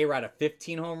 A-Rod of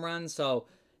 15 home runs, so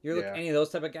you're looking any of those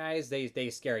type of guys, they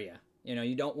scare you. You know,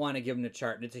 you don't want to give them the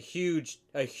chart. And it's a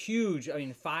huge. I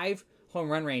mean, 5 home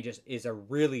run ranges is a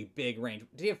really big range.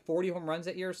 Did he have 40 home runs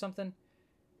that year or something?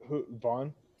 Who,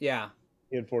 Vaughn? Yeah.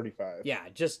 He had 45. Yeah,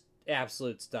 just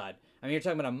absolute stud. I mean, you're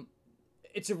talking about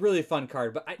it's a really fun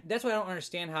card, but that's why I don't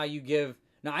understand how you give.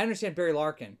 Now, I understand Barry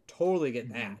Larkin, totally get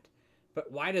that,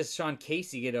 but why does Sean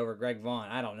Casey get over Greg Vaughn?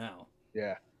 I don't know.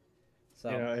 Yeah. So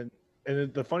You know,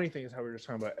 and the funny thing is how we were just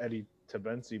talking about Eddie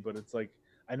Tabensi, but it's like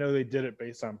I know they did it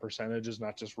based on percentages,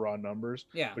 not just raw numbers.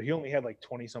 Yeah. But he only had like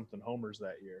 20-something homers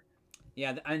that year.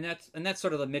 Yeah, and that's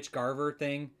sort of the Mitch Garver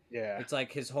thing. Yeah. It's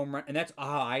like his home run, and that's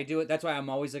how I do it. That's why I'm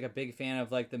always like a big fan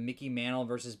of like the Mickey Mantle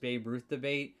versus Babe Ruth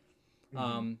debate.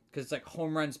 Because it's like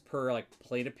home runs per like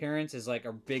plate appearance is like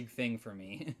a big thing for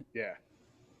me. Yeah.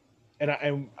 And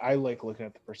I like looking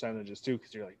at the percentages too,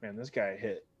 because you're like, man, this guy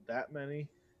hit that many.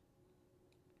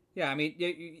 Yeah, I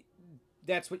mean,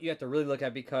 that's what you have to really look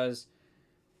at because,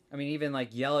 I mean, even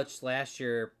like Yelich last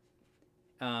year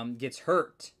gets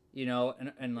hurt, you know,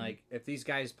 and like if these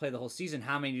guys play the whole season,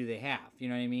 how many do they have? You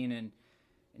know what I mean? And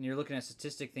you're looking at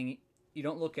statistic thing. You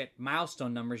don't look at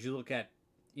milestone numbers. You look at,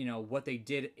 you know, what they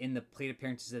did in the plate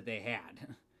appearances that they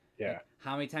had. Yeah. Like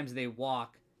how many times did they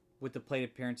walk with the plate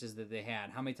appearances that they had?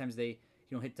 How many times they,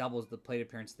 you know, hit doubles with the plate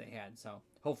appearance they had? So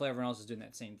hopefully everyone else is doing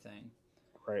that same thing.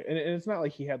 Right. And it's not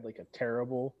like he had like a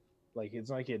terrible, like it's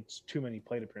not like he had too many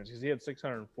plate appearances. He had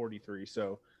 643.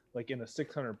 So like in a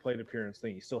 600 plate appearance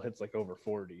thing, he still hits like over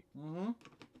 40. Mm-hmm.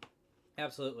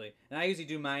 Absolutely. And I usually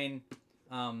do mine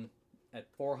at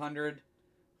 400.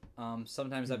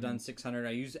 Sometimes I've done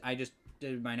 600. I just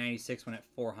did my 96 one at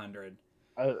 400.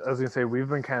 I was gonna say we've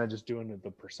been kind of just doing it the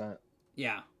percent.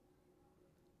 Yeah.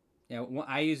 Yeah.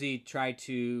 I usually try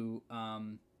to,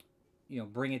 you know,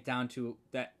 bring it down to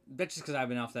that. That's just because I've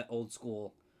been off that old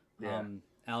school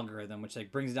algorithm, which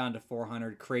like brings it down to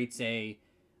 400, creates a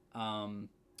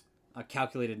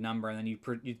calculated number, and then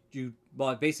you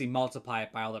basically multiply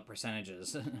it by all the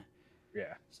percentages.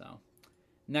 Yeah. So,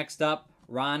 next up,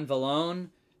 Ron Vallone.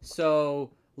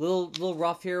 So little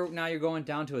rough here. Now you're going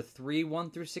down to a 3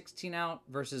 1 through 16 out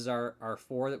versus our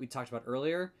 4 that we talked about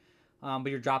earlier. But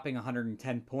you're dropping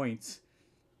 110 points.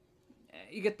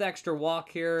 You get the extra walk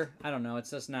here. I don't know.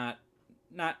 It's just not.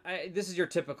 This is your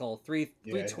typical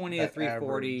 320 to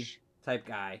 340 average type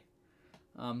guy.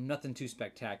 Nothing too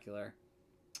spectacular.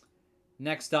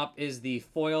 Next up is the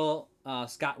foil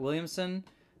Scott Williamson.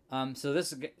 So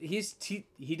this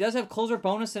he does have closer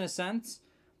bonus in a sense.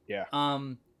 Yeah.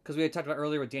 Because we had talked about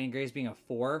earlier with Danny Graves being a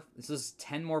 4. This is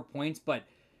 10 more points, but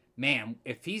man,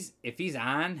 if he's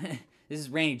on, this is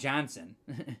Randy Johnson.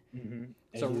 Mm-hmm.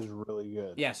 And So he's really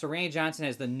good. yeah, so Randy Johnson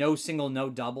has the no single, no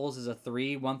doubles as a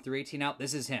 3, 1 through 18 out.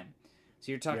 This is him.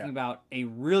 So you're talking about a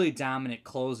really dominant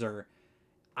closer.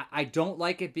 I don't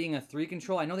like it being a 3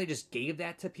 control. I know they just gave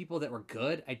that to people that were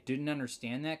good. I didn't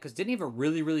understand that because didn't he have a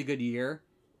really, really good year?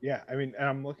 Yeah, I mean, and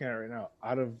I'm looking at it right now.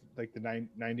 Out of like the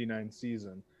 99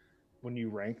 season, when you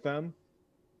rank them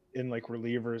in like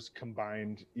relievers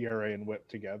combined ERA and WHIP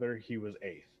together, he was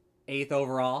 8th. 8th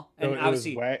overall, So and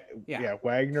obviously,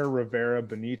 Wagner, Rivera,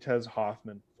 Benitez,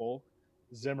 Hoffman, Folk,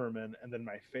 Zimmerman, and then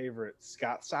my favorite,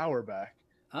 Scott Sauerbeck,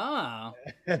 oh,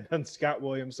 and then Scott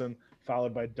Williamson,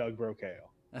 followed by Doug Brocail.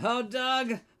 oh,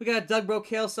 Doug, we got a Doug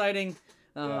Brocail sighting.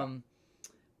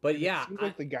 But yeah, It seems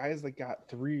like the guys that got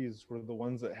 3s were the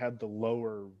ones that had the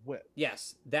lower WHIP.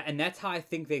 yes, that's how I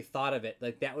think they thought of it.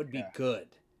 Like that would be good,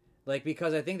 like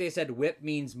because I think they said WHIP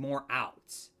means more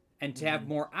outs, and to have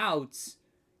more outs,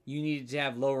 you needed to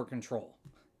have lower control.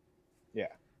 Yeah.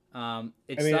 And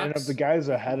and of the guys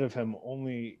ahead of him,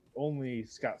 only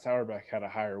Scott Sauerbeck had a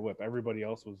higher WHIP. Everybody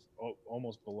else was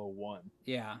almost below 1.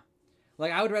 Yeah,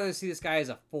 like I would rather see this guy as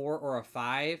a 4 or a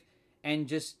 5, and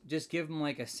just give him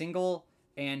like a single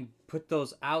and put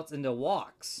those outs into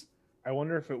walks. I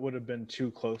wonder if it would have been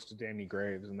too close to Danny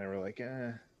Graves, and they were like,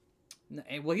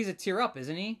 Well, he's a tier up,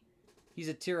 isn't he? He's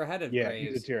a tier ahead of Graves. Yeah,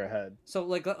 he's a tier ahead. So,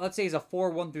 like, let's say he's a 4,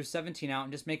 1 through 17 out,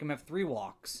 and just make him have 3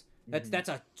 walks. That's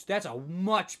a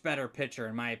much better pitcher,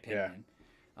 in my opinion.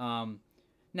 Yeah.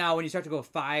 Now, when you start to go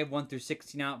 5, 1 through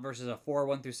 16 out versus a 4,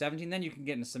 1 through 17, then you can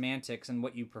get into semantics and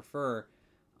what you prefer.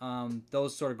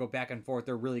 Those sort of go back and forth.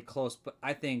 They're really close, but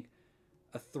I think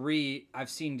a 3 I've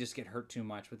seen just get hurt too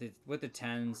much with the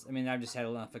 10s. I mean, I've just had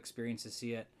enough experience to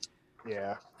see it.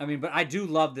 Yeah. I mean, but I do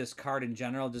love this card in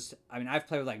general. I've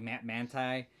played with like Matt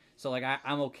Manti, so like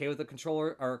I'm okay with a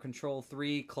controller or a control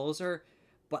 3 closer,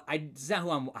 but it's not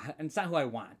who I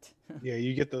want. Yeah,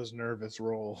 you get those nervous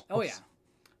rolls. Oh yeah,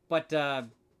 but I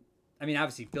mean,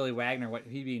 obviously Billy Wagner, what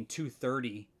he'd be in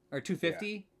 230 or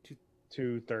 250,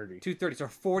 230, so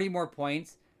 40 more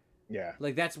points. Yeah,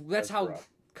 like that's how rough.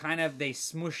 Kind of they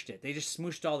smooshed it. They just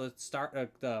smooshed all the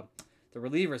the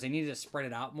relievers. They needed to spread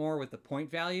it out more with the point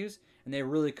values, and they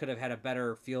really could have had a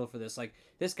better feel for this. Like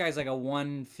this guy's like a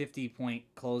 150 point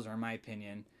closer in my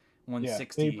opinion.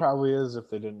 160. Yeah, he probably is if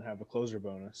they didn't have a closer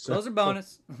bonus. Closer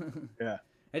bonus. Yeah,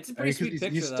 it's a pretty sweet picture.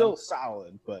 He's though. Still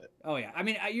solid, but oh yeah, I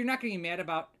mean you're not gonna be mad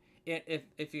about it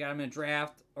if you got him in a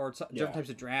draft or different types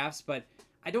of drafts, but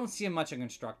I don't see him much in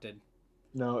constructed.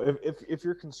 No, if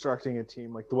you're constructing a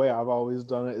team, like the way I've always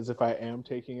done it is if I am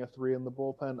taking a 3 in the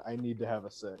bullpen, I need to have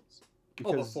a 6.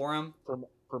 Before him? For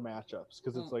matchups.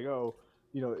 Because it's like,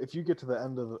 if you get to the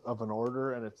end of an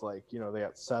order and it's like, they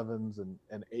got 7s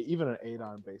and even an 8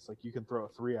 on base, like you can throw a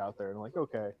 3 out there and like,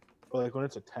 okay. But like when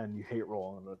it's a 10, you hate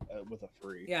rolling with a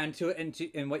 3. Yeah,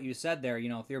 and what you said there,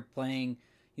 if you're playing,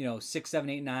 6, 7,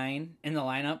 8, 9 in the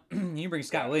lineup, you bring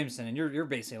Scott Williamson and you're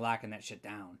basically locking that shit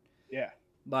down. Yeah.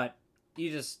 But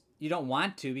you don't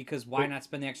want to because why not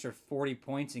spend the extra 40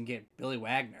 points and get Billy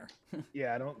Wagner?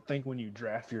 Yeah, I don't think when you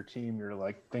draft your team, you're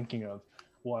like thinking of,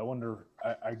 well, I wonder,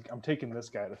 I'm taking this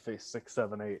guy to face 6,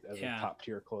 7, 8 as a top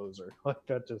tier closer. Like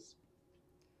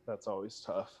that's always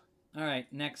tough. All right,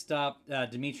 next up,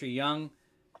 Dimitri Young.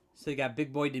 So you got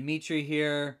big boy Dimitri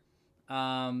here.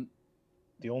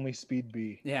 The only speed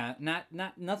B. Yeah, not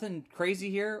nothing crazy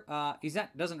here.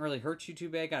 Doesn't really hurt you too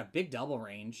bad. Got a big double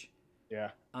range.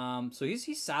 Yeah. So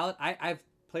he's solid. I've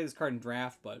played this card in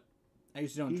draft, but I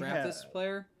usually don't draft this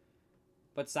player.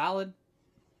 But solid.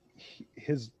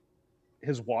 His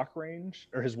walk range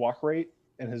or his walk rate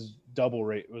and his double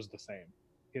rate was the same.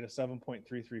 He had a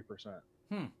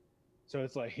 7.33%. So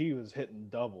it's like he was hitting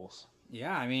doubles.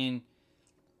 Yeah, I mean,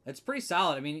 it's pretty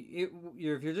solid. I mean, if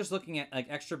you're just looking at like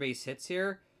extra base hits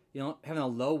here, having a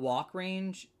low walk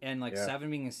range and like 7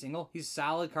 being a single, he's a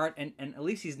solid card, and at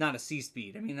least he's not a C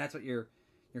speed. I mean, that's what you're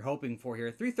hoping for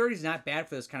here. 330 is not bad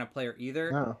for this kind of player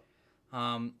either. No.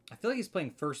 I feel like he's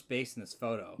playing first base in this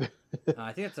photo.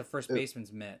 I think that's a first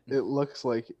baseman's mitt. It looks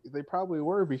like they probably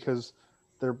were because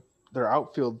they're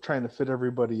outfield trying to fit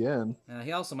everybody in.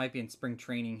 He also might be in spring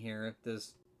training here at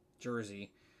this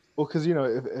jersey. Well, because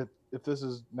if this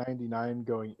is 99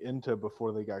 going into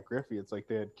before they got Griffey, it's like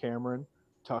they had Cameron,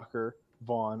 Tucker,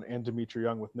 Vaughn, and Dimitri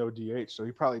Young with no DH. So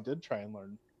he probably did try and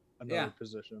learn another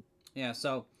position. Yeah.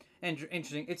 So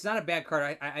interesting. It's not a bad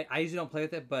card. I usually don't play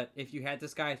with it, but if you had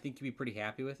this guy, I think you'd be pretty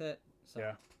happy with it. So.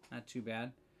 Yeah. Not too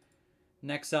bad.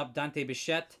 Next up, Dante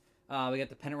Bichette. We got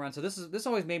the pennant run. So this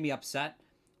always made me upset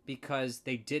because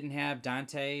they didn't have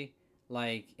Dante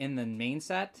like in the main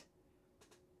set.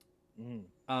 If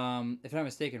I'm not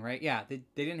mistaken, right? Yeah, they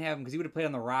didn't have him because he would have played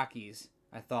on the Rockies,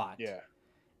 I thought. Yeah.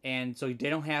 And so they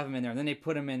don't have him in there. And then they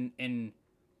put him in and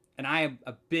I am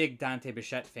a big Dante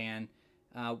Bichette fan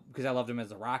because I loved him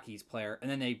as a Rockies player. And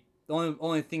then the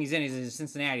only thing he's in is in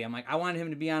Cincinnati. I'm like, I wanted him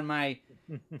to be on my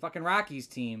fucking Rockies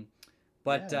team.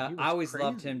 But Yeah, I always crazy.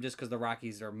 loved him just because the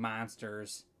Rockies are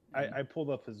monsters. I pulled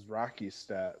up his Rockies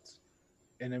stats,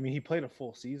 and I mean, he played a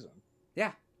full season.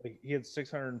 Yeah. Like, he had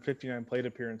 659 plate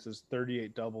appearances,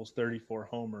 38 doubles, 34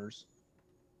 homers.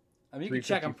 I mean, you can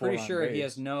check. I'm pretty 354 sure on he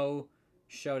has base. no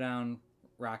Showdown I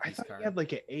Rockies thought card. he had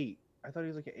like an 8. I thought he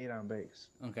was like an 8 on base.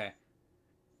 Okay.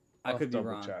 I'll I could be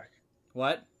double wrong. check.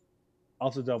 What? I'll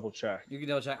have to double check. You can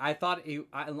double check. I thought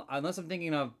unless I'm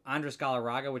thinking of Andres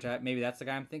Galarraga, which maybe that's the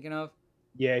guy I'm thinking of.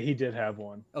 Yeah, he did have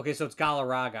one. Okay, so it's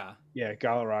Galarraga. Yeah,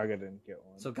 Galarraga didn't get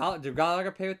one. So did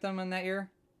Galarraga play with them in that year?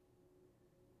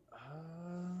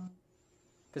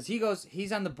 Because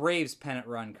he's on the Braves pennant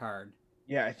run card,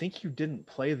 yeah, I think he didn't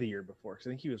play the year before because I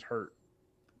think he was hurt.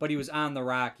 but he was on the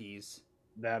Rockies.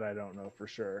 That I don't know for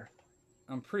sure.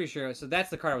 I'm pretty sure. So that's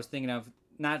the card I was thinking of,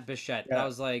 not Bichette. Yeah. I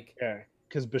was like, Yeah,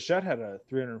 because Bichette had a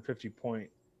 350 point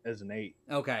as an 8.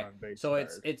 okay, on base so card.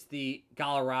 it's the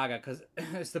Galarraga because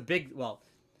it's the big. Well,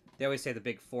 they always say the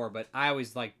big four, but I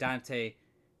always like Dante,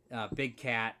 Big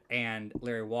Cat, and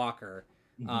Larry Walker.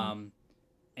 Mhm.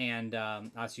 And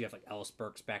obviously you have like Ellis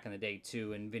Burks back in the day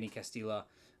too, and Vinny Castilla.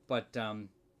 But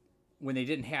when they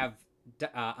didn't have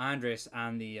Andres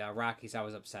on the Rockies, I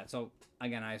was upset. So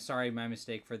again, my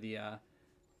mistake for the Yeah,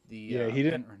 he pennant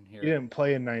didn't. run here. He didn't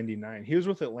play in '99. He was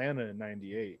with Atlanta in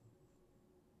 '98.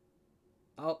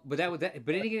 Oh, but but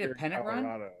didn't he get a pennant run?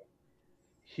 Colorado.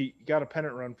 He got a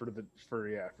pennant run for the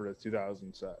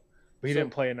 2000 set, but he So-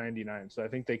 didn't play in '99. So I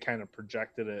think they kind of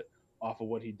projected it off of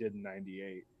what he did in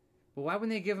 '98. But why wouldn't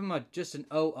they give him just an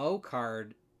 00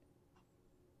 card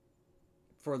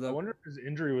for the? I wonder if his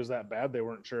injury was that bad. They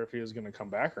weren't sure if he was going to come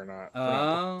back or not.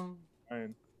 Oh.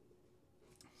 Fine.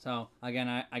 So again,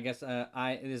 I guess it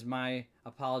is my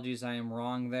apologies. I am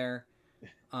wrong there.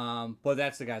 But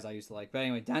that's the guys I used to like. But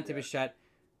anyway, Dante Bichette.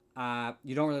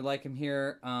 You don't really like him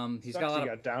here. He's got a lot He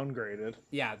of got downgraded.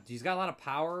 yeah. He's got a lot of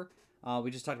power.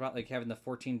 We just talked about like having the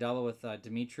 14 double with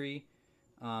Dimitri,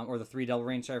 or the 3 double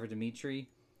range for Dimitri.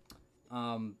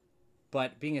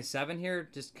 But being a 7 here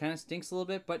just kind of stinks a little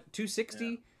bit. But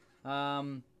 260,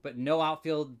 but no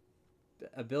outfield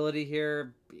ability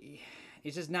here.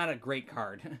 It's just not a great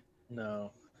card.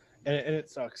 No, and it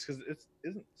sucks because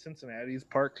isn't Cincinnati's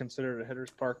park considered a hitter's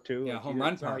park too? Yeah, Like, home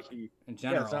run it's not park like he, in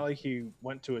general. Yeah, it's not like he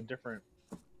went to a different,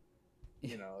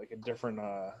 like a different.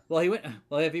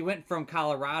 Well, if he went from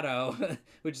Colorado,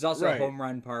 which is also Right. a home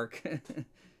run park.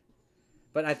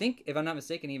 But I think, if I'm not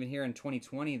mistaken, even here in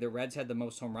 2020, the Reds had the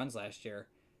most home runs last year.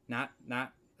 Not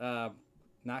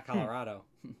Colorado.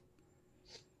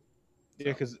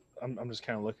 Yeah, because I'm just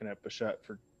kind of looking at Bichette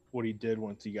for what he did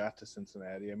once he got to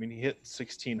Cincinnati. I mean, he hit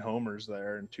 16 homers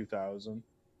there in 2000.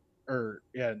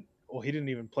 Well, he didn't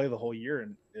even play the whole year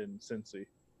in Cincy.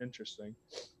 Interesting.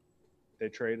 They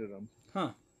traded him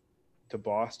to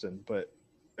Boston, but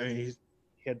I mean,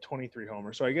 he had 23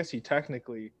 homers, so I guess he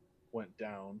technically went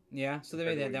down. Yeah, so they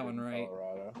made that one right.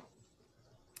 Colorado.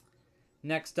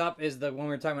 Next up is the one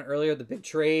we were talking about earlier, the big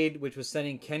trade, which was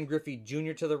sending Ken Griffey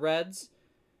Jr. to the Reds.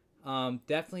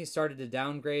 Definitely started to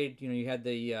downgrade. You had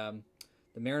the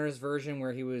Mariners version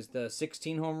where he was the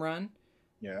 16 home run.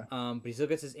 Yeah. But he still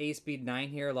gets his A speed 9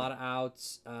 here, a lot of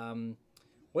outs.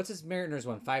 What's his Mariners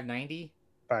one? 590?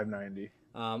 590.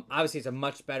 Obviously, it's a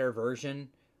much better version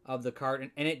of the card,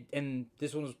 and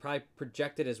this one was probably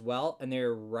projected as well, and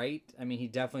they're right. I mean, he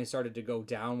definitely started to go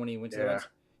down when he went to the Reds.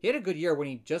 He had a good year when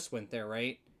he just went there,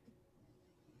 right?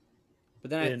 But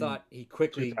then I thought he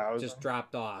quickly 2000? just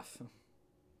dropped off.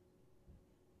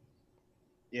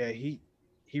 Yeah, he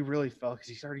really fell because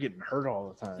he started getting hurt all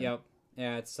the time. Yep.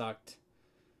 Yeah, it sucked.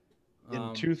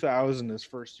 In 2000, his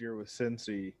first year with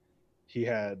Cincy, he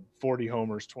had 40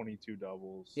 homers, 22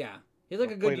 doubles. Yeah, he had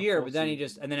like a good Played a year, full but then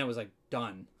season. and then it was like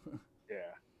done.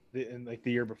 Yeah, and like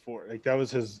the year before, like that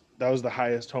was the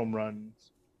highest home runs.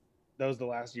 That was the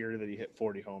last year that he hit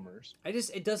 40 homers.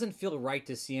 It doesn't feel right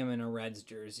to see him in a Reds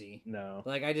jersey. No.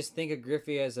 Like, I just think of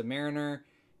Griffey as a Mariner.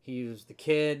 He was the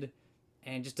kid,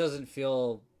 and it just doesn't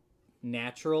feel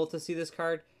natural to see this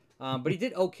card. But he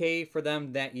did okay for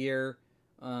them that year.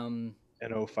 In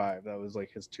 05, that was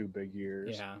like his 2 big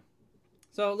years. Yeah.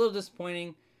 So a little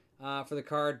disappointing for the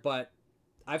card, but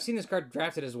I've seen this card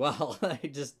drafted as well.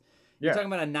 You're talking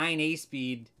about a 9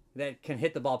 speed that can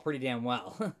hit the ball pretty damn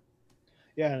well.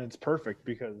 Yeah, and it's perfect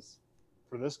because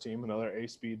for this team, another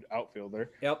A-speed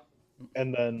outfielder. Yep.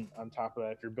 And then on top of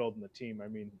that, if you're building the team, I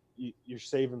mean, you're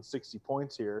saving 60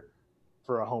 points here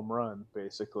for a home run,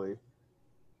 basically.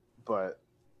 But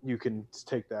you can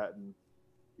take that and,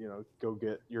 go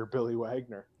get your Billy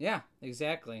Wagner. Yeah,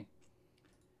 exactly.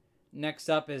 Next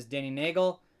up is Danny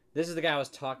Nagel. This is the guy I was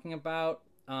talking about.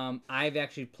 I've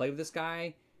actually played with this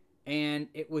guy, and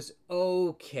it was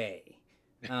okay.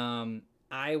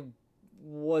 I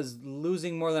was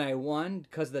losing more than I won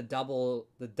because of the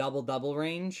double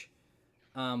range.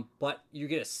 But you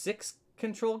get a 6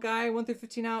 control guy 1 through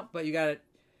 15 out, but you got to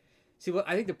see what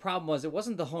I think the problem was. It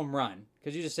wasn't the home run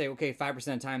because you just say, okay, 5% of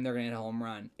the time they're going to hit a home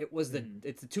run. It was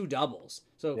it's the 2 doubles.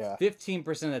 So 15%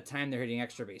 of the time they're hitting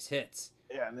extra base hits.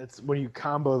 Yeah, and it's when you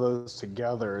combo those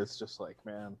together, it's just like,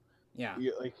 man. Yeah.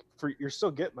 You're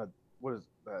still getting what is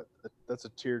that? That's a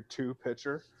tier 2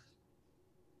 pitcher.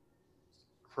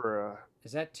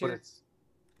 Is that tier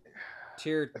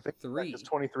 3?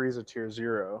 23 is a tier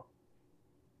 0.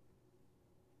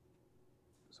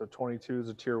 So 22 is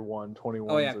a tier 1,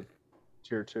 21 is a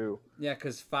tier 2. Yeah,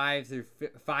 because 1 through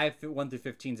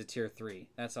 15 is a tier 3.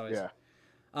 That's always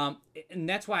and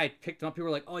that's why I picked them up. People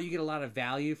were like, "Oh, you get a lot of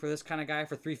value for this kind of guy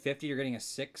for 350. You're getting a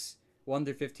 6, 1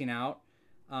 through 15 out,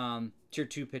 tier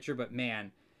 2 pitcher." But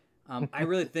man, I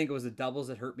really think it was the doubles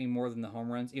that hurt me more than the home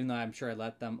runs. Even though I'm sure I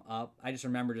let them up, I just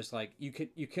remember just like you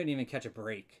couldn't even catch a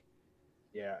break.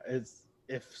 Yeah,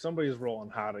 if somebody's rolling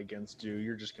hot against you,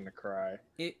 you're just gonna cry.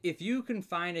 If you can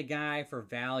find a guy for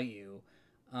value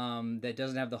that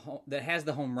doesn't have that has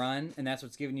the home run, and that's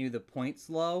what's giving you the points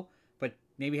low, but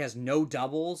maybe has no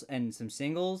doubles and some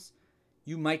singles,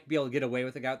 you might be able to get away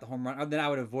with a guy with the home run. Then I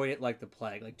would avoid it like the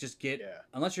plague. Like just get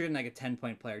unless you're getting like a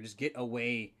 10-point player, just get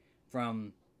away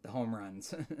from the home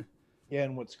runs. Yeah,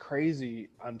 and what's crazy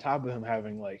on top of him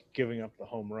having like giving up the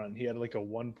home run, he had like a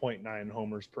 1.9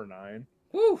 homers per 9.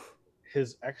 Woo!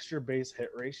 His extra base hit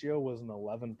ratio was an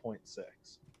 11.6.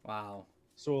 Wow.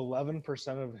 So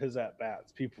 11% of his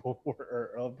at-bats,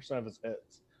 or 11% of his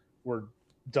hits were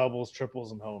doubles,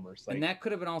 triples, and homers. And that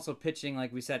could have been also pitching,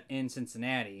 like we said, in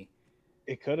Cincinnati.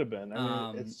 It could have been.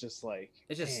 I mean, it's just like...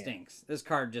 It just stinks. This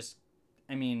card just...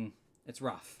 I mean, it's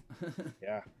rough.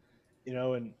 Yeah.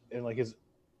 And like his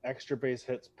extra base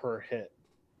hits per hit,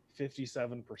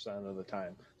 57% of the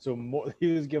time. So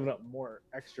he was giving up more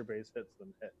extra base hits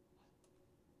than hit.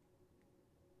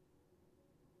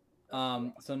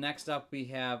 So next up we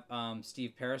have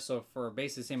Steve Paris. So for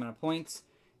basically the same amount of points,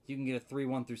 you can get a 3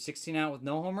 1 through 16 out with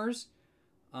no homers.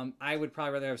 I would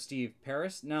probably rather have Steve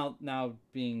Paris now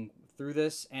being through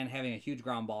this and having a huge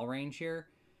ground ball range here.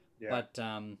 Yeah. But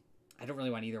I don't really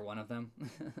want either one of them.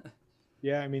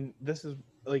 Yeah, I mean, this is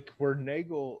like where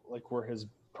Nagel, like where his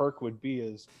perk would be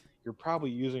is you're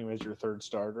probably using him as your third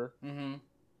starter. Mm-hmm.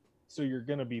 So you're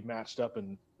going to be matched up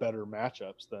in better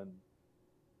matchups than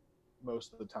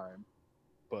most of the time.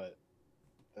 But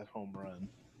that home run,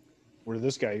 where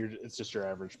this guy, it's just your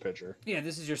average pitcher. Yeah,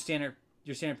 this is your standard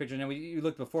pitcher. Now you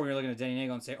looked before, you're looking at Danny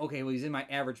Nagel and say, okay, well, he's in my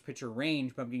average pitcher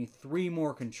range, but I'm getting 3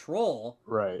 more control,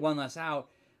 right? 1 less out.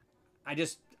 I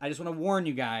just want to warn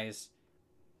you guys.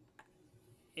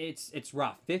 It's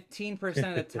rough. 15%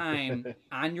 of the time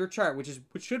on your chart, which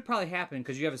should probably happen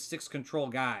because you have a 6 control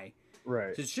guy,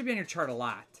 right? So it should be on your chart a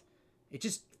lot. It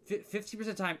just 50% of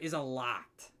the time is a lot.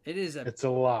 It's a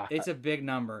lot. It's a big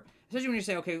number, especially when you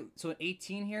say, okay, so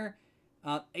 18 here,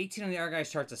 18 on the other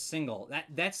guy's chart's a single.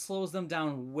 That slows them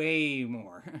down way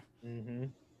more. Mm-hmm.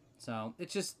 So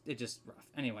it's just rough.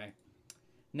 Anyway,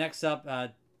 next up,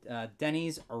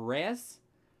 Denny's Reyes.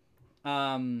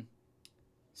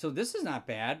 So this is not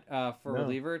bad for a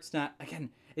reliever. It's not, again,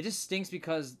 it just stinks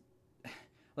because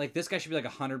like this guy should be like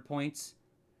 100 points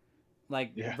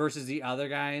versus the other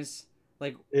guys.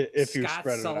 Like if Scott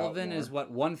Sullivan is what,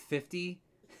 150?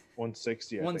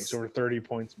 160, I think. So we're 30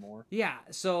 points more. Yeah,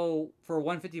 so for a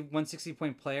 150, 160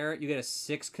 point player, you get a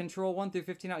 6 control 1 through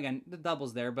 15. Again, the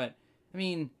double's there, but I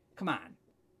mean, come on.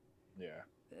 Yeah.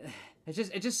 It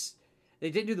just they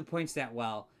didn't do the points that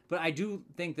well. But I do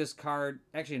think this card,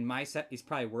 actually in my set, is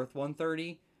probably worth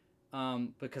 130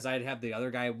 because I'd have the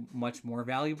other guy much more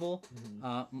valuable,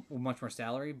 much more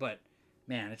salary. But,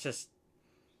 man, it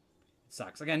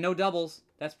sucks. Again, no doubles.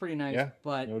 That's pretty nice. Yeah,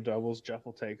 but no doubles. Jeff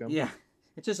will take them. Yeah,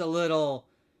 it's just a little...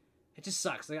 It just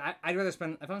sucks. Like I'd rather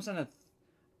spend... If I'm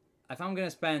going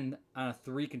to spend on a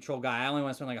 3 control guy, I only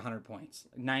want to spend like 100 points.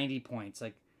 Like 90 points.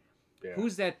 Like,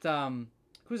 who's that...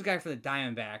 who's the guy for the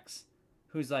Diamondbacks?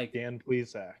 Who's like Dan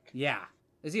Plesac. Yeah,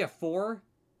 is he a 4?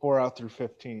 4 out through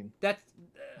 15. That's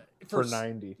for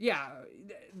 90. Yeah,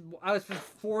 I was for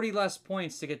 40 less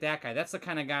points to get that guy. That's the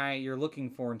kind of guy you're looking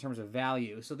for in terms of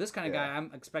value. So this kind of guy,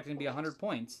 I'm expecting to be 100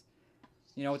 points.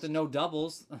 With the no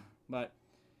doubles. But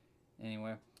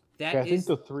anyway, I think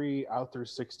the 3 out through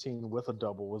 16 with a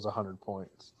double was 100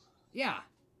 points. Yeah.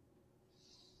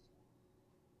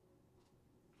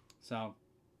 So,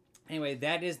 anyway,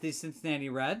 that is the Cincinnati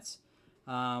Reds.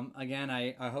 Again,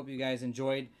 I hope you guys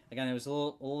enjoyed. Again, it was a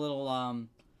little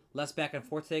less back and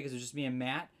forth today because it was just me and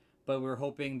Matt. But we're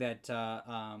hoping that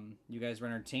you guys were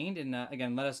entertained. And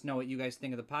again, let us know what you guys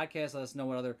think of the podcast. Let us know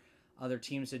what other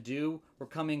teams to do. We're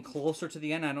coming closer to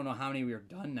the end. I don't know how many we are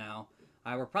done now.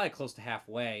 We're probably close to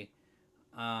halfway.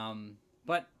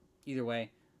 But either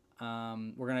way,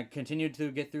 we're going to continue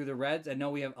to get through the Reds. I know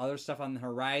we have other stuff on the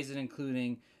horizon,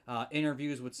 including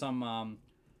interviews with some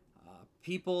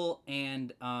people,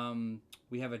 and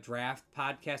we have a draft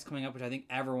podcast coming up, which I think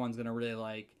everyone's going to really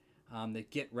like,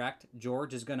 that Get Wrecked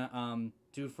George is going to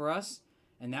do for us,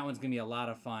 and that one's going to be a lot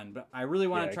of fun. But I really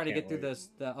want to try to get through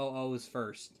the OOs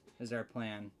first, is our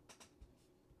plan.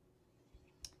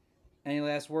 Any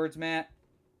last words, Matt?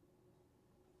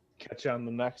 Catch you on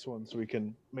the next one so we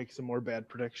can make some more bad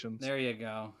predictions. There you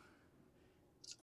go.